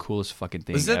was the coolest fucking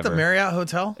thing. Was it ever. the Marriott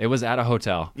Hotel? It was at a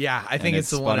hotel. Yeah, I think it's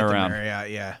the one at the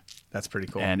Marriott. Yeah, that's pretty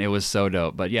cool. And it was so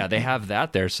dope. But yeah, they have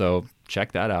that there, so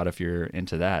check that out if you're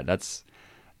into that. That's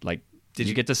like, did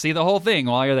you get to see the whole thing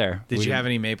while you're there? Did you have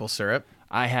any maple syrup?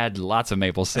 I had lots of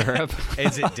maple syrup.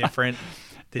 Is it different?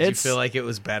 Did you feel like it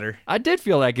was better? I did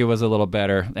feel like it was a little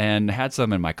better, and had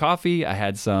some in my coffee. I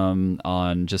had some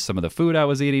on just some of the food I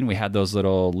was eating. We had those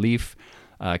little leaf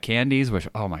candies, which,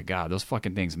 oh my God, those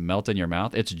fucking things melt in your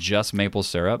mouth. It's just maple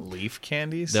syrup. Leaf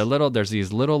candies? There's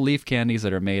these little leaf candies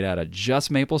that are made out of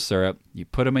just maple syrup. You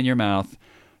put them in your mouth.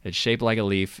 It's shaped like a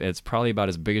leaf. It's probably about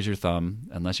as big as your thumb,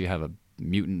 unless you have a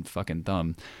mutant fucking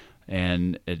thumb.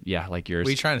 And like yours. What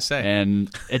are you trying to say?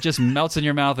 And it just melts in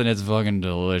your mouth, and it's fucking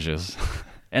delicious.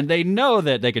 And they know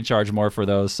that they can charge more for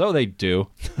those, so they do.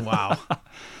 Wow.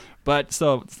 But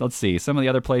so let's see. Some of the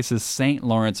other places, St.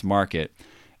 Lawrence Market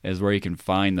is where you can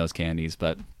find those candies.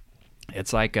 But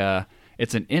it's like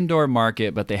it's an indoor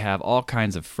market, but they have all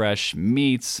kinds of fresh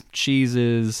meats,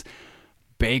 cheeses.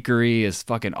 Bakery is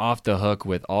fucking off the hook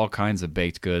with all kinds of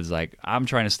baked goods. Like, I'm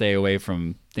trying to stay away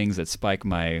from things that spike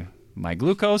my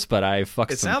glucose, but I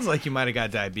fucked. It sounds like you might have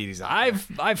got diabetes. I've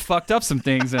fucked up some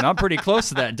things, and I'm pretty close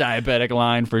to that diabetic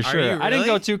line for sure. Are you really? I didn't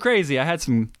go too crazy. I had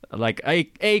some like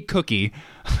a cookie,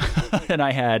 and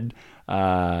I had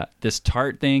this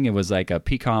tart thing. It was like a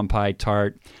pecan pie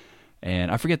tart,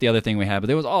 and I forget the other thing we had, but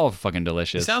it was all fucking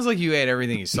delicious. It sounds like you ate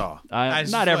everything you saw.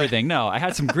 Not everything. No, I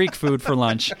had some Greek food for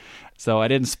lunch, so I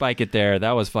didn't spike it there.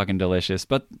 That was fucking delicious.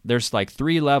 But there's like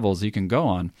 3 levels you can go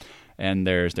on. And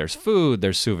there's food,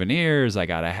 there's souvenirs. I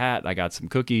got a hat, I got some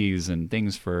cookies and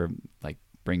things for like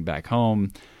bring back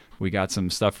home. We got some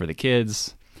stuff for the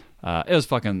kids. It was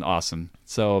fucking awesome.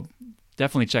 So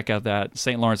definitely check out that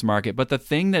St. Lawrence Market. But the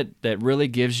thing that really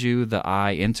gives you the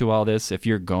eye into all this, if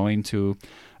you're going to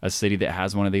a city that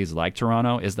has one of these like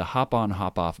Toronto, is the hop on,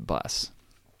 hop off bus.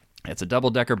 It's a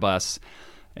double-decker bus.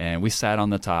 And we sat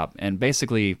on the top. And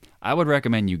basically, I would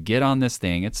recommend you get on this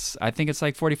thing. I think it's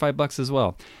like $45 as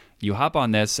well. You hop on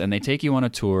this, and they take you on a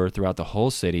tour throughout the whole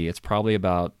city. It's probably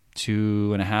about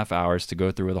 2.5 hours to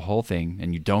go through the whole thing,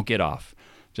 and you don't get off.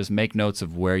 Just make notes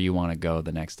of where you want to go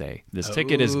the next day. This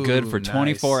ticket is good for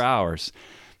 24 hours.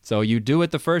 So you do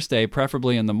it the first day,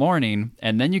 preferably in the morning,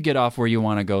 and then you get off where you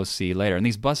want to go see later. And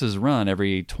these buses run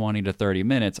every 20 to 30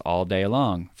 minutes all day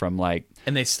long from like...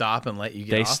 And they stop and let you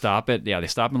get off? They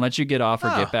stop and let you get off or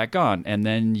get back on. And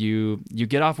then you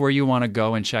get off where you want to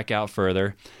go and check out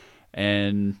further.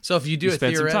 And so if you do it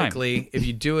theoretically, if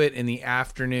you do it in the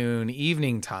afternoon,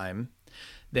 evening time,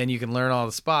 then you can learn all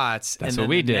the spots. That's and then what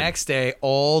we did. The next day,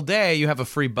 all day, you have a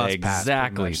free bus pass.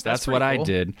 Exactly. That's what I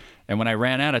did. And when I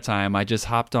ran out of time, I just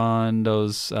hopped on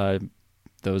those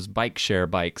bike share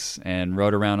bikes and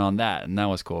rode around on that, and that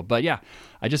was cool. But yeah,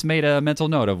 I just made a mental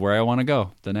note of where I want to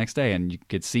go the next day, and you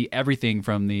could see everything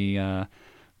from the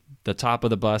top of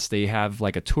the bus. They have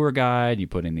like a tour guide. You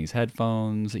put in these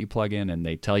headphones that you plug in, and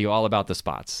they tell you all about the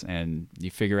spots. And you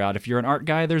figure out if you're an art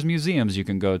guy, there's museums you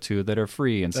can go to that are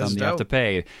free, and some you have to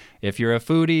pay. If you're a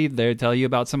foodie, they tell you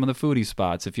about some of the foodie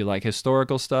spots. If you like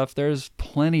historical stuff, there's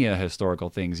plenty of historical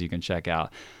things you can check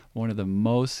out. One of the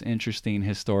most interesting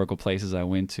historical places I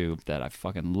went to that I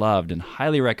fucking loved and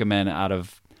highly recommend out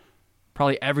of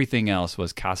probably everything else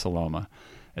was Casa Loma.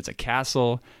 It's a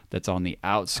castle that's on the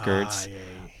outskirts.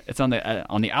 It's on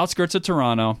the outskirts of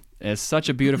Toronto. It's such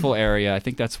a beautiful area. I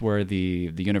think that's where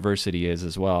the university is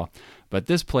as well. But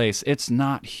this place, it's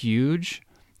not huge.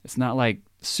 It's not like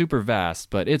super vast,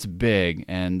 but it's big,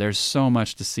 and there's so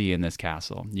much to see in this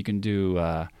castle. You can do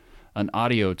an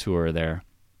audio tour there,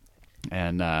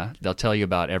 and they'll tell you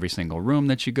about every single room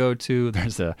that you go to.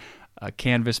 There's a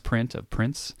canvas print of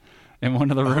Prince in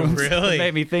one of the rooms. Oh, really? It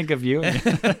made me think of you.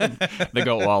 The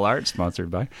Goat Wall Art,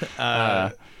 sponsored by.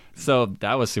 So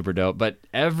that was super dope. But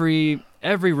every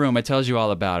room, it tells you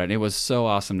all about it. It was so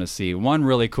awesome to see. One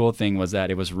really cool thing was that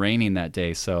it was raining that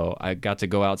day, so I got to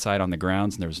go outside on the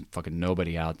grounds, and there was fucking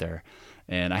nobody out there.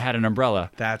 And I had an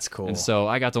umbrella. That's cool. And so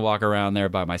I got to walk around there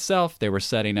by myself. They were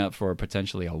setting up for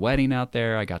potentially a wedding out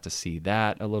there. I got to see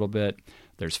that a little bit.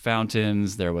 There's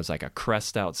fountains. There was like a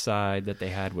crest outside that they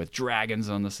had with dragons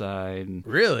on the side. And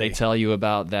really? They tell you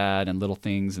about that and little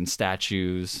things and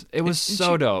statues. It was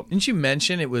so dope. Didn't you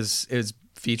mention it was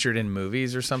featured in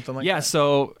movies or something like that? Yeah,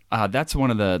 so that's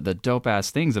one of the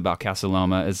dope-ass things about Casa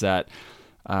Loma is that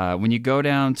when you go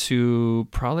down to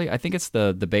I think it's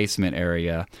the basement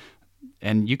area,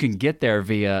 and you can get there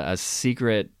via a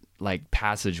secret like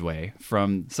passageway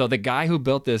so the guy who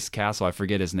built this castle, I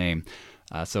forget his name.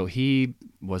 So he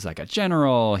was like a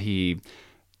general. He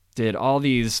did all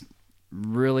these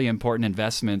really important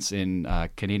investments in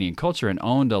Canadian culture and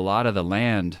owned a lot of the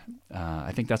land.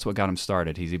 I think that's what got him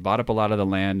started. He bought up a lot of the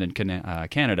land in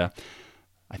Canada.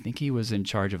 I think he was in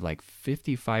charge of like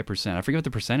 55%. I forget what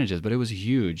the percentage is, but it was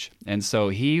huge. And so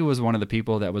he was one of the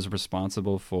people that was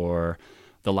responsible for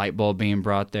the light bulb being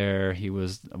brought there. He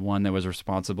was one that was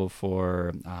responsible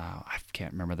for, I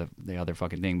can't remember the other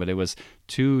fucking thing, but it was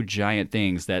 2 giant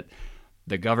things that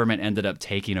the government ended up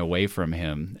taking away from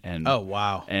him and oh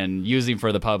wow, and using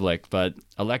for the public. But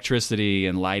electricity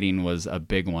and lighting was a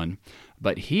big one.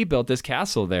 But he built this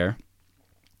castle there,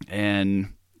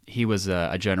 and he was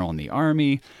a general in the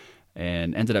army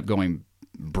and ended up going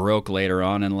broke later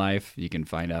on in life. You can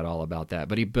find out all about that.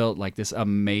 But he built like this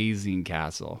amazing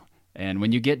castle. And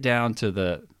when you get down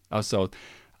to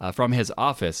from his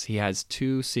office, he has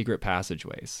 2 secret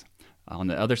passageways on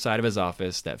the other side of his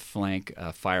office that flank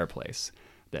a fireplace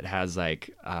that has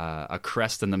like a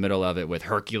crest in the middle of it with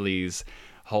Hercules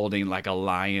holding like a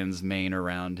lion's mane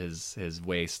around his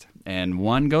waist. And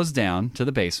one goes down to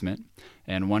the basement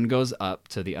and one goes up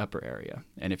to the upper area.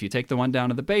 And if you take the one down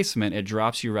to the basement, it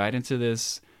drops you right into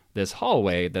this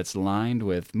hallway that's lined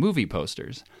with movie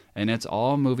posters. And it's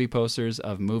all movie posters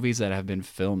of movies that have been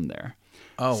filmed there.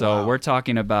 Oh, so wow. We're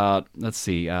talking about, let's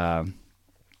see, 100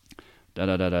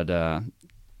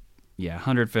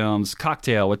 Films,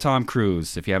 Cocktail with Tom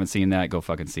Cruise. If you haven't seen that, go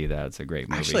fucking see that. It's a great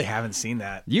movie. I actually haven't seen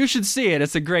that. You should see it.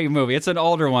 It's a great movie. It's an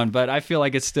older one, but I feel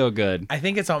like it's still good. I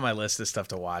think it's on my list of stuff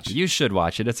to watch. You should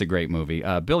watch it. It's a great movie.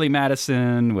 Billy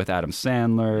Madison with Adam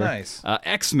Sandler. Nice.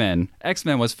 X-Men.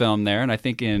 X-Men was filmed there, and I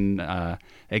think in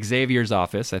Xavier's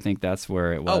office. I think that's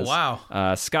where it was. Oh,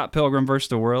 wow. Scott Pilgrim vs.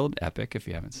 the World. Epic, if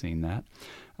you haven't seen that.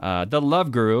 The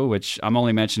Love Guru, which I'm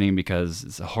only mentioning because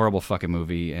it's a horrible fucking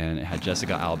movie and it had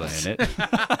Jessica Alba in it.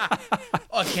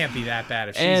 Oh, it can't be that bad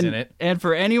if she's in it. And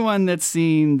for anyone that's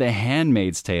seen The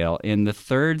Handmaid's Tale, in the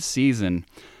 3rd season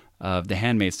of The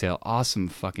Handmaid's Tale, awesome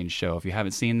fucking show. If you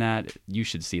haven't seen that, you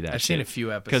should see that. I've seen a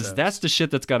few episodes. Because that's the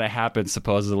shit that's going to happen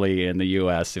supposedly in the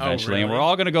U.S. eventually. Really? And we're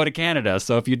all going to go to Canada.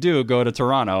 So if you do, go to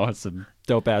Toronto. It's a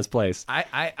dope-ass place.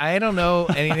 I don't know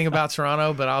anything about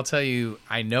Toronto, but I'll tell you,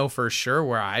 I know for sure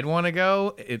where I'd want to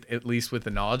go, at least with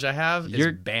the knowledge I have,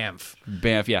 is Banff.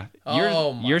 Banff, yeah.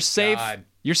 You're safe. God.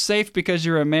 You're safe because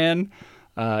you're a man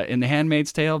in The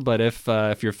Handmaid's Tale, but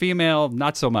if you're female,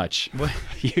 not so much.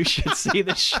 You should see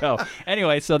the show.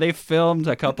 Anyway, so they filmed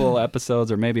a couple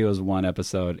episodes, or maybe it was one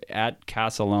episode, at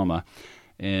Casa Loma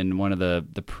in one of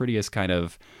the prettiest kind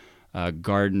of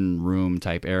garden room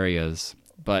type areas.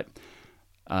 But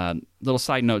little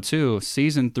side note too,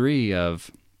 season 3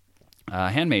 of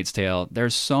Handmaid's Tale,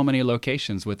 there's so many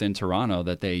locations within Toronto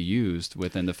that they used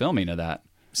within the filming of that.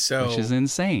 Which is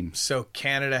insane. So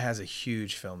Canada has a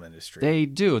huge film industry. They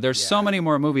do. There's so many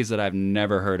more movies that I've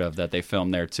never heard of that they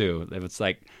filmed there too. It's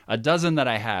like a dozen that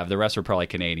I have. The rest are probably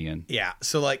Canadian. Yeah.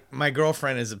 So like my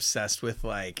girlfriend is obsessed with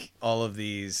like all of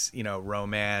these,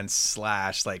 romance /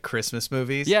 like Christmas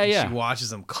movies. Yeah, and yeah. She watches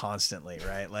them constantly,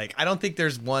 right? Like I don't think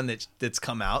there's one that's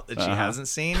come out that she hasn't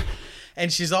seen.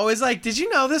 And she's always like, "Did you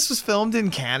know this was filmed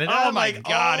in Canada?" Oh my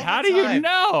God! How do you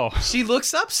know? She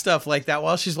looks up stuff like that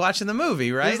while she's watching the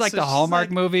movie, right? It's like the Hallmark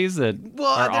movies that are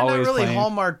they're always not really playing.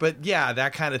 Hallmark, but yeah,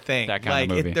 that kind of thing. That kind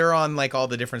of movie. They're on like all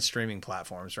the different streaming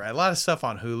platforms, right? A lot of stuff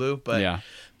on Hulu, but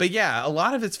yeah, a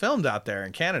lot of it's filmed out there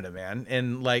in Canada, man.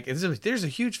 And like, there's a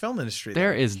huge film industry.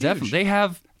 There is definitely. They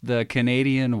have the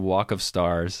Canadian Walk of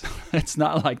Stars. It's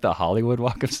not like the Hollywood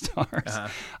Walk of Stars.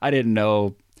 I didn't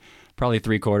know. Probably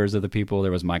 3/4 of the people.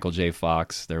 There was Michael J.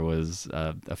 Fox. There was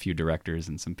a few directors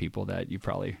and some people that you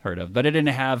probably heard of. But it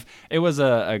didn't have... It was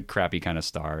a crappy kind of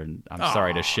star. And I'm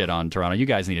sorry to shit on Toronto. You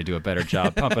guys need to do a better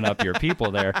job pumping up your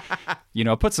people there.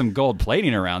 Put some gold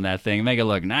plating around that thing. Make it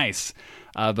look nice.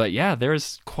 But yeah,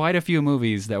 there's quite a few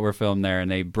movies that were filmed there. And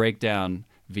they break down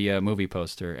via movie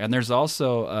poster. And there's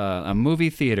also a movie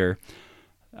theater.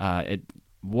 It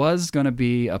was going to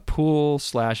be a pool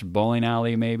 / bowling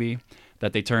alley maybe,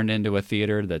 that they turned into a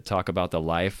theater that talk about the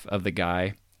life of the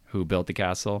guy who built the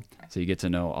castle. So you get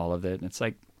to know all of it. And it's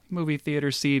like movie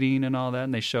theater seating and all that.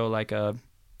 And they show like a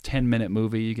 10-minute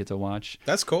movie you get to watch.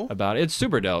 That's cool. About it. It's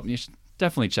super dope. You should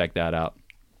definitely check that out.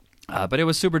 But it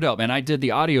was super dope. And I did the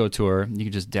audio tour. You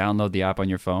can just download the app on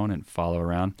your phone and follow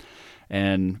around.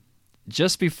 And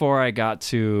just before I got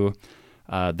to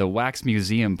the wax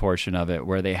museum portion of it,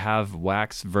 where they have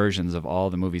wax versions of all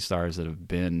the movie stars that have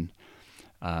been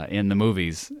in the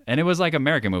movies. And it was like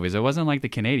American movies. It wasn't like the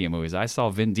Canadian movies. I saw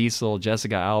Vin Diesel,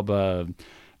 Jessica Alba,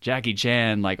 Jackie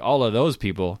Chan, like all of those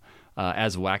people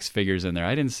as wax figures in there.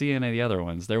 I didn't see any of the other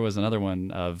ones. There was another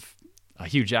one of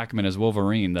Hugh Jackman as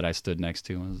Wolverine that I stood next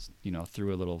to and was,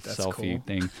 threw a little selfie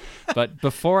thing. But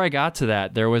before I got to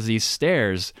that, there was these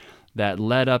stairs that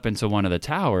led up into one of the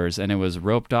towers, and it was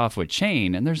roped off with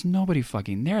chain, and there's nobody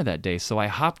fucking there that day. So I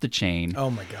hopped the chain. Oh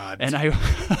my God. And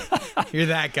You're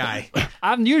that guy.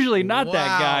 I'm usually not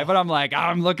that guy, but I'm like,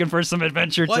 I'm looking for some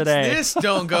adventure today. What's this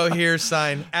don't go here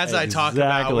sign? As I talk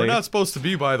about, we're not supposed to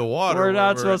be by the water. We're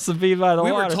not supposed to be by the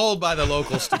water. We were told by the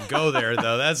locals to go there,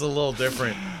 though. That's a little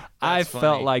different. I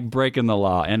felt like breaking the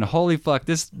law, and holy fuck,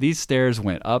 these stairs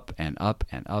went up and up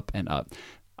and up and up.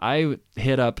 I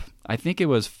hit up, I think it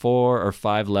was 4 or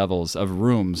 5 levels of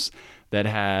rooms that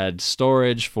had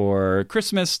storage for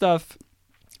Christmas stuff,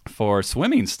 for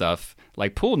swimming stuff,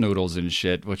 like pool noodles and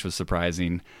shit, which was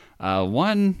surprising.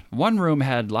 One room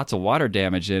had lots of water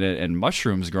damage in it and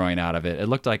mushrooms growing out of it. It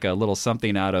looked like a little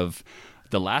something out of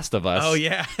The Last of Us. Oh,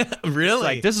 yeah. Really? It's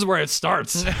like, this is where it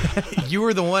starts. You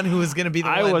were the one who was going to be the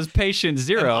one. I was patient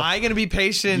 0. Am I going to be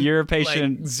patient? You're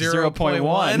patient like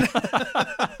 0.1.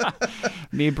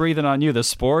 Me breathing on you. The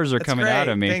spores are coming out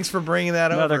of me. Thanks for bringing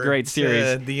that Another over great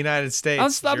series. to the United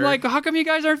States. I'm like, how come you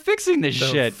guys aren't fixing this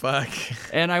shit? Fuck.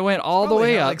 And I went all the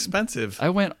way up. Expensive. I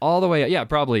went all the way up. Yeah, it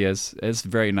probably is. It's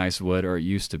very nice wood, or it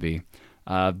used to be.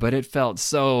 But it felt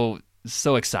so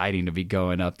exciting to be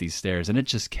going up these stairs, and it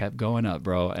just kept going up,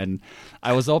 bro. And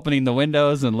I was opening the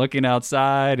windows and looking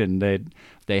outside, and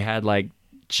they had like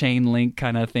chain link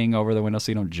kind of thing over the window so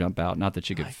you don't jump out. Not that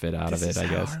you could fit out of it, I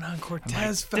guess. Hernan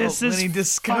Cortez felt when he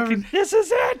discovered. This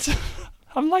is it.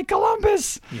 I'm like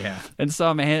Columbus. Yeah. And so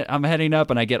I'm heading up,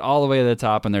 and I get all the way to the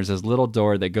top, and there's this little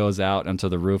door that goes out onto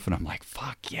the roof, and I'm like,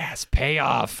 fuck yes,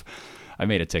 payoff. I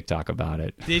made a TikTok about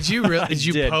it. Did you really? Did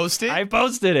you post it? I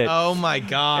posted it. Oh my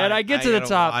God. And I get to the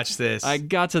top. Watch this. I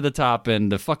got to the top,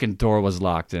 and the fucking door was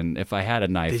locked. And if I had a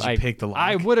knife, did you pick the lock?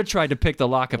 I would have tried to pick the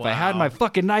lock if I had my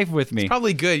fucking knife with me. It's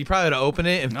probably good. You probably would have opened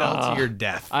it and fell to your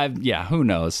death. Yeah, who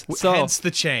knows? So, hence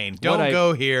the chain. Don't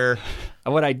go here.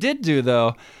 What I did do,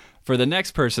 though, for the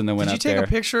next person that went up there. Did you take a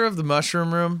picture of the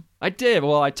mushroom room? I did.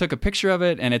 Well, I took a picture of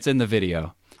it, and it's in the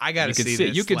video. I gotta see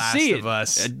this. You can Last see of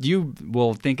Us. You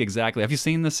will think exactly. Have you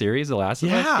seen the series, The Last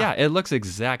of Us? Yeah, it looks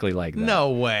exactly like that.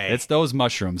 No way. It's those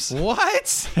mushrooms.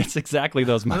 What? It's exactly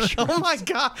those mushrooms. Oh my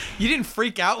God! You didn't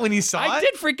freak out when you saw it? I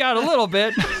did freak out a little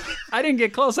bit. I didn't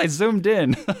get close. I zoomed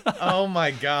in. Oh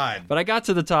my God! But I got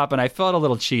to the top, and I felt a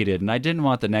little cheated, and I didn't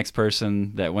want the next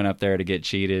person that went up there to get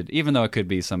cheated, even though it could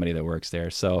be somebody that works there.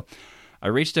 So I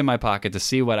reached in my pocket to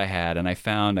see what I had, and I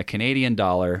found a Canadian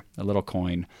dollar, a little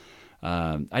coin.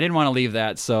 I didn't want to leave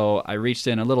that, so I reached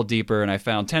in a little deeper, and I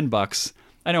found $10.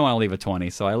 I didn't want to leave a 20,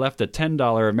 so I left a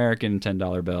 $10 American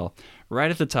 $10 bill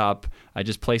right at the top. I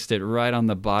just placed it right on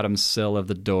the bottom sill of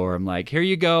the door. I'm like, here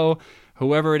you go.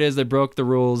 Whoever it is that broke the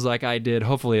rules like I did,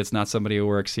 hopefully it's not somebody who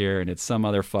works here, and it's some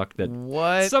other fuck that...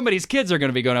 What? Somebody's kids are going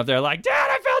to be going up there like, Dad,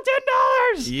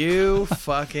 I found $10! You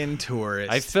fucking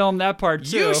tourist. I filmed that part,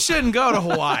 too. You shouldn't go to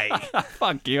Hawaii.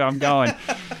 Fuck you, I'm going.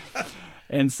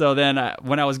 And so then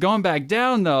when I was going back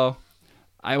down, though,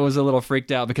 I was a little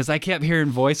freaked out because I kept hearing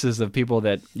voices of people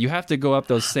that you have to go up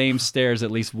those same stairs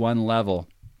at least one level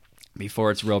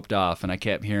before it's roped off. And I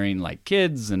kept hearing like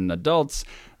kids and adults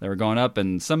that were going up,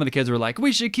 and some of the kids were like,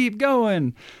 we should keep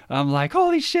going. I'm like,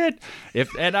 holy shit.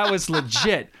 And I was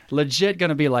legit going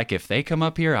to be like, if they come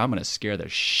up here, I'm going to scare the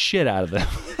shit out of them.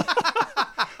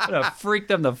 I'm going to freak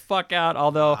them the fuck out,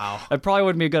 although it probably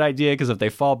wouldn't be a good idea because if they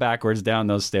fall backwards down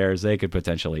those stairs, they could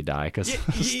potentially die because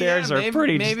the stairs are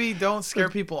pretty... Maybe don't scare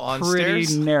people on pretty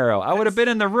stairs. Narrow. I would have been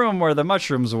in the room where the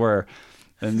mushrooms were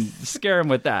and scare them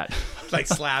with that. Like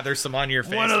slather some on your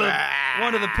face. One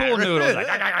of the pool noodles. Like,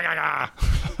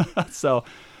 so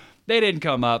they didn't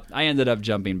come up. I ended up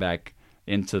jumping back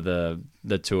into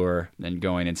the tour and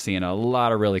going and seeing a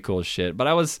lot of really cool shit. But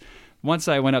once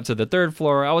I went up to the third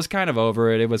floor, I was kind of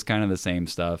over it. It was kind of the same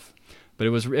stuff. But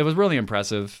it was really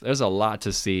impressive. There's a lot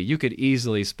to see. You could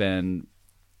easily spend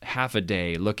half a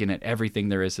day looking at everything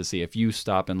there is to see if you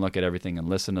stop and look at everything and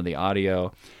listen to the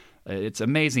audio. It's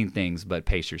amazing things, but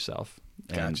pace yourself.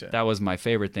 And Gotcha. that was my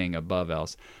favorite thing above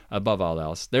all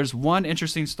else. There's one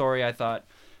interesting story I thought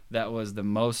that was the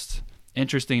most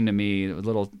interesting to me, a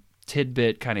little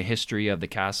tidbit kind of history of the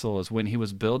castle, is when he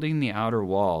was building the outer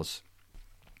walls.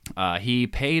 He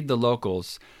paid the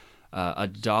locals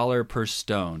 $1 per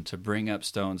stone to bring up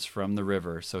stones from the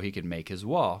river so he could make his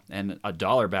wall. And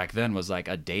 $1 back then was like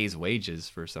a day's wages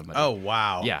for somebody. Oh,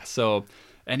 wow. Yeah, so...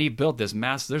 And he built this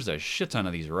there's a shit ton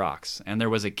of these rocks. And there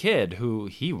was a kid who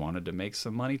he wanted to make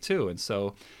some money too. And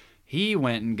so he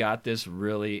went and got this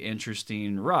really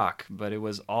interesting rock, but it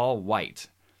was all white.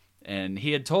 And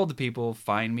he had told the people,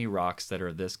 find me rocks that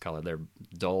are this color. They're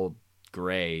dull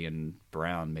gray and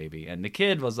brown maybe. And the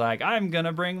kid was like, I'm going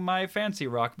to bring my fancy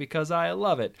rock because I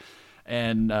love it.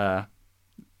 And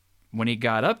when he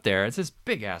got up there, it's this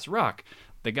big ass rock.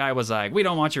 The guy was like, we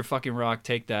don't want your fucking rock.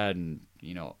 Take that and,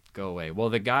 go away. Well,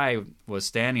 the guy was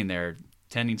standing there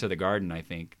tending to the garden, I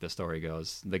think the story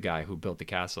goes, the guy who built the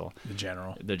castle. The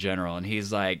general. And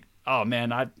he's like, oh,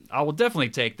 man, I will definitely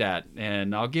take that,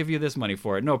 and I'll give you this money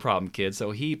for it. No problem, kid.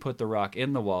 So he put the rock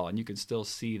in the wall, and you can still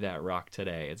see that rock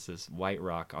today. It's this white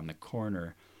rock on the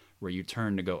corner where you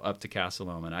turn to go up to Castle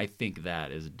Loma, and I think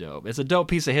that is dope. It's a dope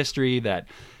piece of history that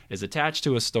is attached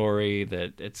to a story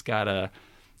that it's got a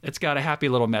happy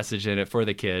little message in it for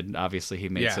the kid. Obviously, he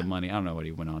made some money. I don't know what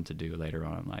he went on to do later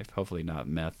on in life. Hopefully not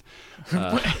meth.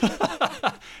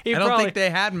 I don't think they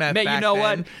had meth back You know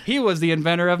then. what? He was the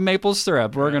inventor of maple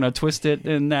syrup. We're going to twist it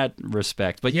in that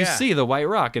respect. But you see the white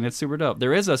rock, and it's super dope.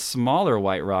 There is a smaller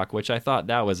white rock, which I thought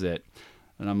that was it.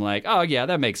 And I'm like, oh, yeah,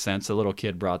 that makes sense. A little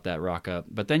kid brought that rock up.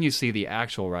 But then you see the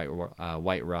actual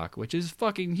white rock, which is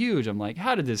fucking huge. I'm like,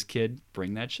 how did this kid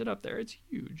bring that shit up there? It's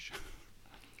huge.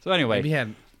 So anyway. Maybe he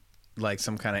had like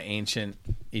some kind of ancient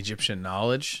Egyptian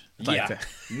knowledge.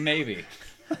 Maybe.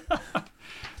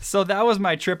 So that was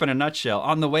my trip in a nutshell.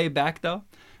 On the way back, though,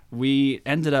 we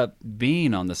ended up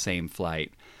being on the same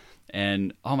flight.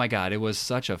 And, oh, my God, it was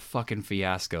such a fucking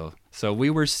fiasco. So we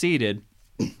were seated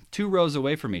 2 rows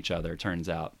away from each other, turns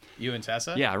out. You and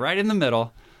Tessa? Yeah, right in the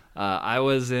middle. I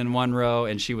was in 1 row,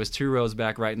 and she was 2 rows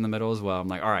back right in the middle as well. I'm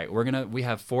like, all right, we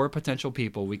have 4 potential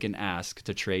people we can ask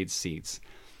to trade seats.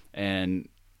 And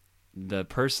the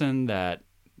person that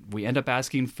we end up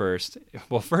asking first,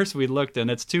 well, first we looked,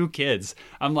 and it's 2 kids.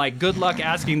 I'm like, good luck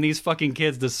asking these fucking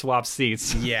kids to swap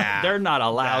seats. Yeah. They're not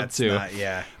allowed to.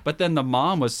 Yeah. But then the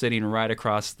mom was sitting right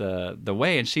across the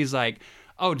way, and she's like,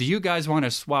 oh, do you guys want to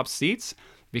swap seats?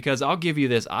 Because I'll give you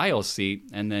this aisle seat,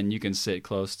 and then you can sit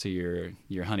close to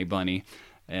your honey bunny,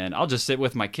 and I'll just sit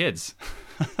with my kids.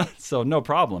 So no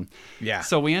problem. Yeah.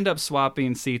 So we end up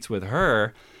swapping seats with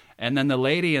her, and then the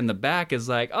lady in the back is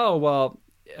like, oh, well,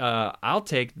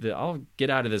 I'll get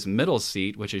out of this middle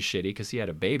seat, which is shitty because he had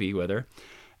a baby with her,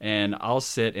 and I'll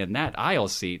sit in that aisle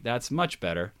seat. That's much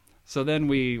better. So then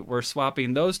we were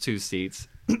swapping those 2 seats.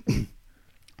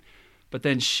 But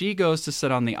then she goes to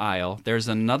sit on the aisle. There's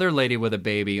another lady with a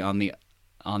baby on the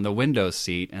window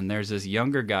seat, and there's this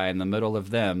younger guy in the middle of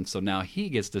them. So now he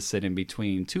gets to sit in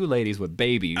between 2 ladies with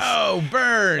babies. Oh,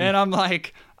 burn! And I'm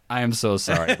like, I am so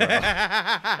sorry, bro.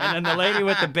 And then the lady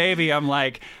with the baby, I'm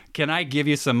like, can I give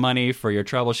you some money for your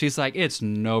trouble? She's like, it's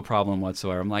no problem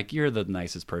whatsoever. I'm like, you're the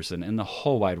nicest person in the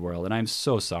whole wide world, and I'm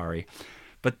so sorry.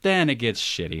 But then it gets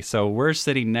shitty. So we're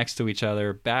sitting next to each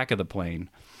other, back of the plane.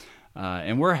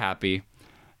 And we're happy.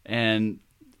 And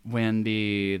when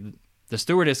the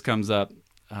stewardess comes up,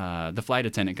 the flight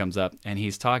attendant comes up, and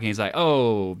he's talking. He's like,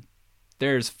 oh,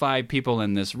 there's 5 people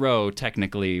in this row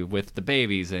technically with the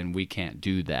babies, and we can't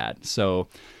do that. So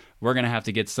we're going to have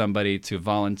to get somebody to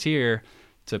volunteer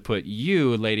to put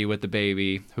you, lady with the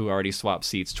baby, who already swapped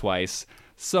seats twice,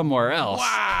 somewhere else.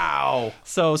 Wow.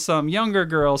 So some younger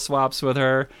girl swaps with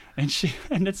her, and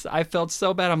I felt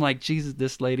so bad. I'm like, Jesus,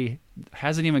 this lady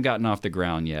hasn't even gotten off the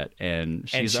ground yet, and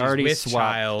she's already with swapped.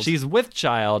 Child. She's with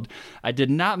child. I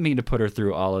did not mean to put her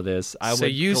through all of this. So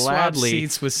you swapped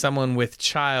seats with someone with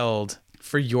child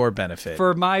for your benefit.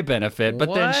 For my benefit,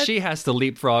 but then she has to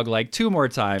leapfrog like 2 more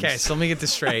times. Okay, so let me get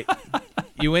this straight.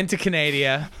 You went to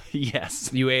Canada.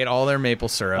 Yes. You ate all their maple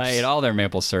syrups. I ate all their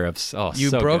maple syrups. Oh, you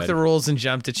so broke good. the rules and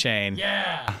jumped a chain.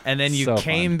 Yeah. And then you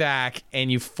came back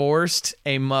and you forced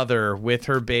a mother with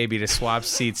her baby to swap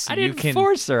seats. So I didn't you can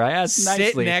force her. I asked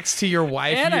nicely. sit next to your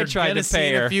wife. And you're I tried gonna to pay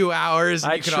see her in a few hours.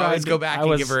 And you could always go back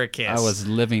and give her a kiss. I was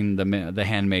living the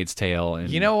Handmaid's Tale. And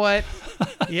you know what?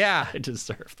 Yeah. I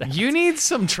deserve that. You need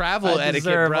some travel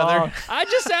etiquette, brother. I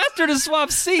just asked her to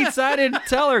swap seats. I didn't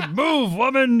tell her, move,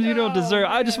 woman. You don't deserve.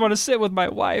 I just want to sit with my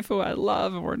wife, who I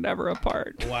love, and we're never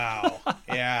apart. Wow.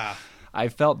 Yeah. I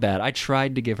felt bad. I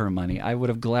tried to give her money. I would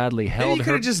have gladly held you her.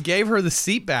 could have just gave her the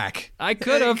seat back. I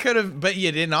could have. But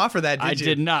you didn't offer that, did you? I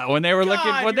did not. When they were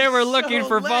looking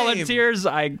for lame. volunteers,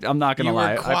 I'm not going to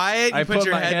lie. You were quiet. You put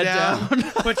your head down.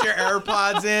 Put your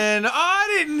AirPods in. Oh,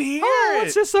 I didn't hear it.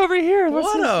 What's this over here?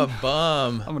 What a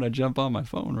bum. I'm going to jump on my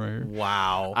phone right here.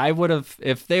 Wow. I would have,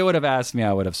 if they would have asked me,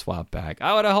 I would have swapped back.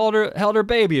 I would have held her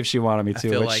baby if she wanted me to,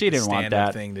 but like she didn't want that.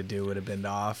 The thing to do would have been to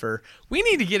offer. We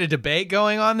need to get a debate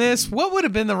going on this. What would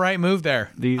have been the right move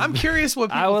there? I'm curious what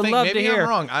people I would think. love Maybe to hear. I'm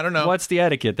wrong. I don't know. What's the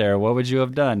etiquette there? What would you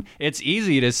have done? It's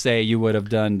easy to say you would have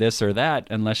done this or that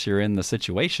unless you're in the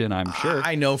situation, I'm sure.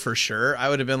 I know for sure. I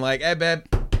would have been like, hey, babe,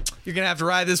 you're going to have to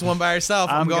ride this one by yourself.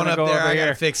 I'm going up there. I got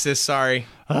to fix this. Sorry.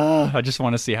 I just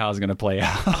want to see how it's going to play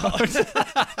out.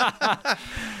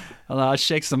 I'll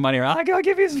shake some money around. I'll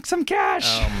give you some cash.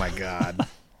 Oh, my God.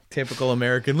 Typical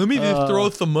American. Let me just throw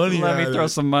some money Let me throw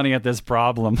some money at this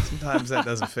problem. Sometimes that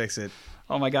doesn't fix it.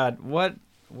 Oh, my God. What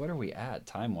are we at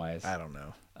time-wise? I don't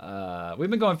know. We've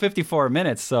been going 54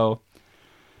 minutes, so...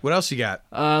 What else you got?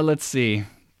 Let's see.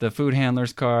 The food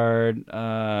handler's card.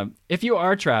 If you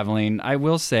are traveling, I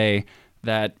will say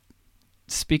that,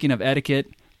 speaking of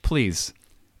etiquette, please,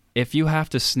 if you have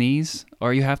to sneeze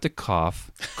or you have to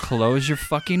cough, close your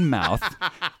fucking mouth.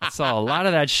 I saw a lot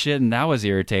of that shit, and that was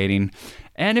irritating.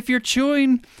 And if you're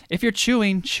chewing,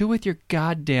 chew with your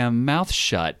goddamn mouth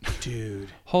shut. Dude.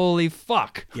 Holy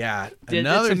fuck. Yeah.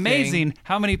 It's amazing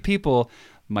how many people,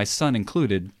 my son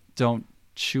included, don't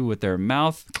chew with their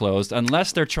mouth closed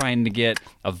unless they're trying to get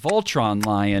a Voltron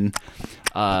lion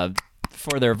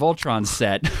for their Voltron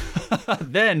set.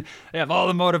 Then they have all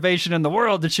the motivation in the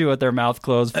world to chew with their mouth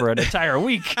closed for an entire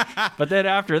week. But then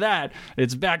after that,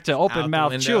 it's back to open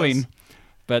mouth chewing.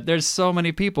 But there's so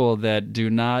many people that do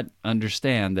not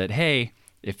understand that, hey,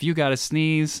 if you got to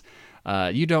sneeze,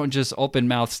 you don't just open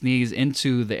mouth sneeze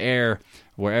into the air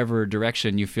wherever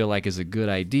direction you feel like is a good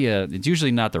idea. It's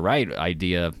usually not the right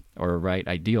idea or right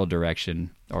ideal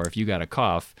direction. Or if you got to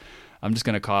cough, I'm just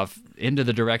going to cough into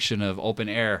the direction of open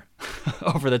air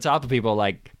over the top of people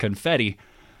like confetti.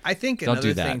 I think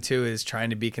another thing, too, is trying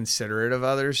to be considerate of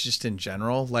others just in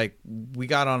general. Like, we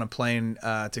got on a plane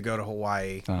to go to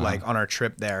Hawaii, like on our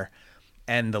trip there,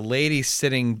 and the lady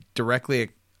sitting directly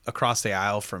across the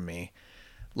aisle from me,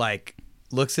 like,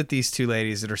 looks at these two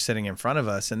ladies that are sitting in front of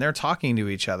us, and they're talking to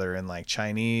each other in, like,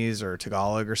 Chinese or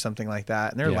Tagalog or something like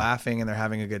that, and they're laughing and they're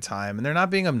having a good time, and they're not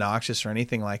being obnoxious or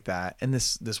anything like that. And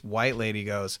this white lady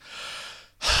goes,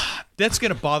 that's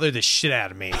gonna bother the shit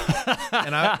out of me.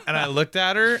 and I looked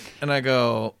at her and I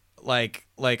go, like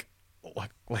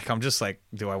I'm just like,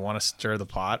 do I want to stir the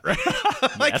pot? Right?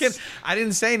 Yes. I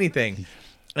didn't say anything.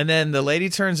 And then the lady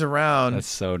turns around. That's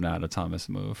so not a Thomas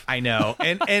move. I know.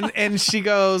 And she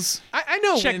goes, I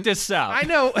know. Check this out.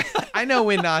 I know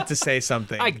when not to say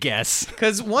something. I guess.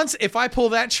 Because if I pull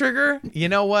that trigger, you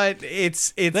know what?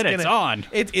 It's on.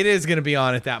 It is going to be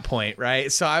on at that point, right?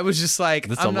 So I was just like,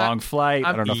 this is a long flight.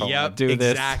 I don't know if I want to do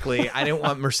this. Exactly. I didn't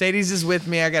want Mercedes is with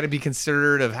me. I got to be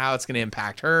considerate of how it's going to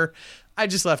impact her. I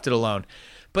just left it alone.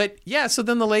 But yeah, so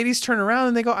then the ladies turn around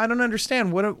and they go, I don't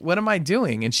understand. What am I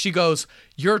doing? And she goes,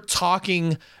 you're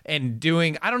talking and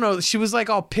doing, I don't know. She was like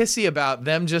all pissy about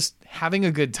them just having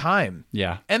a good time.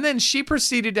 Yeah. And then she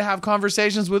proceeded to have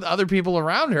conversations with other people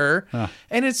around her. Huh.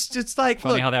 And it's just like,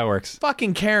 funny how that works.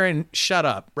 Fucking Karen, shut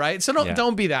up, right? So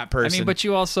don't be that person. I mean, but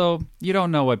you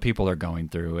don't know what people are going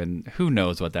through, and who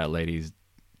knows what that lady's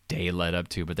day led up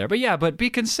to. But be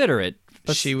considerate.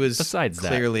 She was besides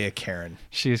clearly a Karen.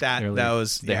 That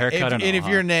was the haircut. If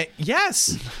you're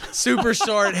yes, super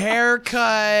short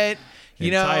haircut.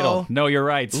 Know your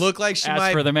rights. Look like she Ask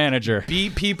might for the manager.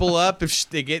 Beat people up if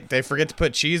they forget to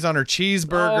put cheese on her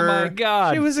cheeseburger. Oh my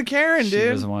God, she was a Karen, dude. She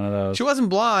was one of those. She wasn't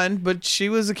blonde, but she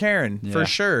was a Karen for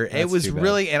sure. It was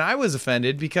really, and I was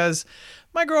offended because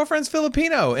my girlfriend's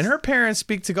Filipino, and her parents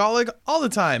speak Tagalog all the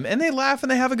time, and they laugh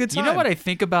and they have a good time. You know what I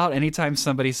think about anytime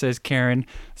somebody says Karen?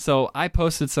 So I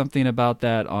posted something about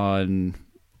that on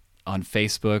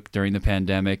Facebook during the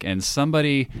pandemic, and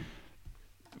somebody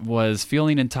was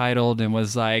feeling entitled and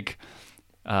was like,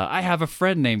 I have a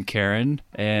friend named Karen,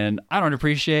 and I don't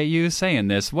appreciate you saying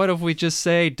this. What if we just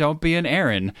say, don't be an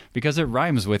Aaron, because it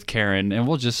rhymes with Karen, and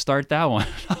we'll just start that one.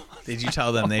 Did you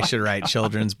tell them they should write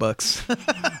children's books?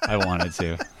 I wanted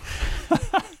to.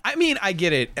 I mean, I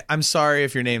get it. I'm sorry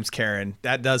if your name's Karen.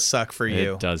 That does suck for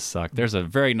you. It does suck. There's a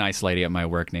very nice lady at my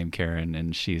work named Karen,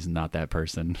 and she's not that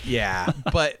person. Yeah,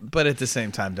 but at the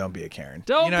same time, don't be a Karen.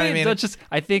 Don't you know be. What I mean? That's just.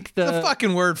 I think It's a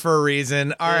fucking word for a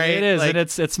reason. All right, it is, like, and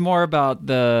it's more about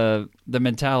the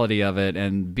mentality of it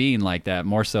and being like that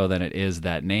more so than it is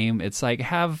that name. It's like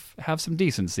have some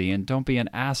decency and don't be an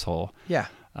asshole. Yeah.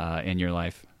 In your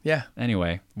life. Yeah.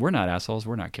 Anyway, we're not assholes.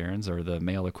 We're not Karens or the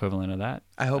male equivalent of that.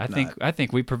 I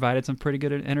think we provided some pretty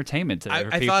good entertainment today.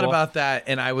 I thought about that,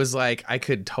 and I was like, I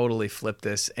could totally flip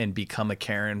this and become a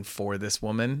Karen for this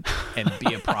woman and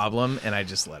be a problem, and I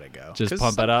just let it go. Just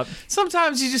pump it up.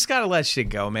 Sometimes you just gotta let shit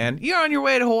go, man. You're on your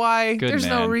way to Hawaii. Good There's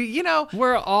man. no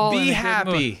we're all be in a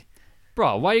happy. good mood.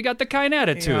 Bro, why you got the kind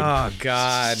attitude? Oh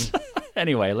God.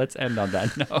 Anyway, let's end on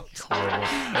that note. Horrible.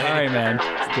 All right, man.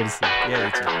 It's good to see you. Yeah,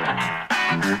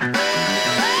 you too.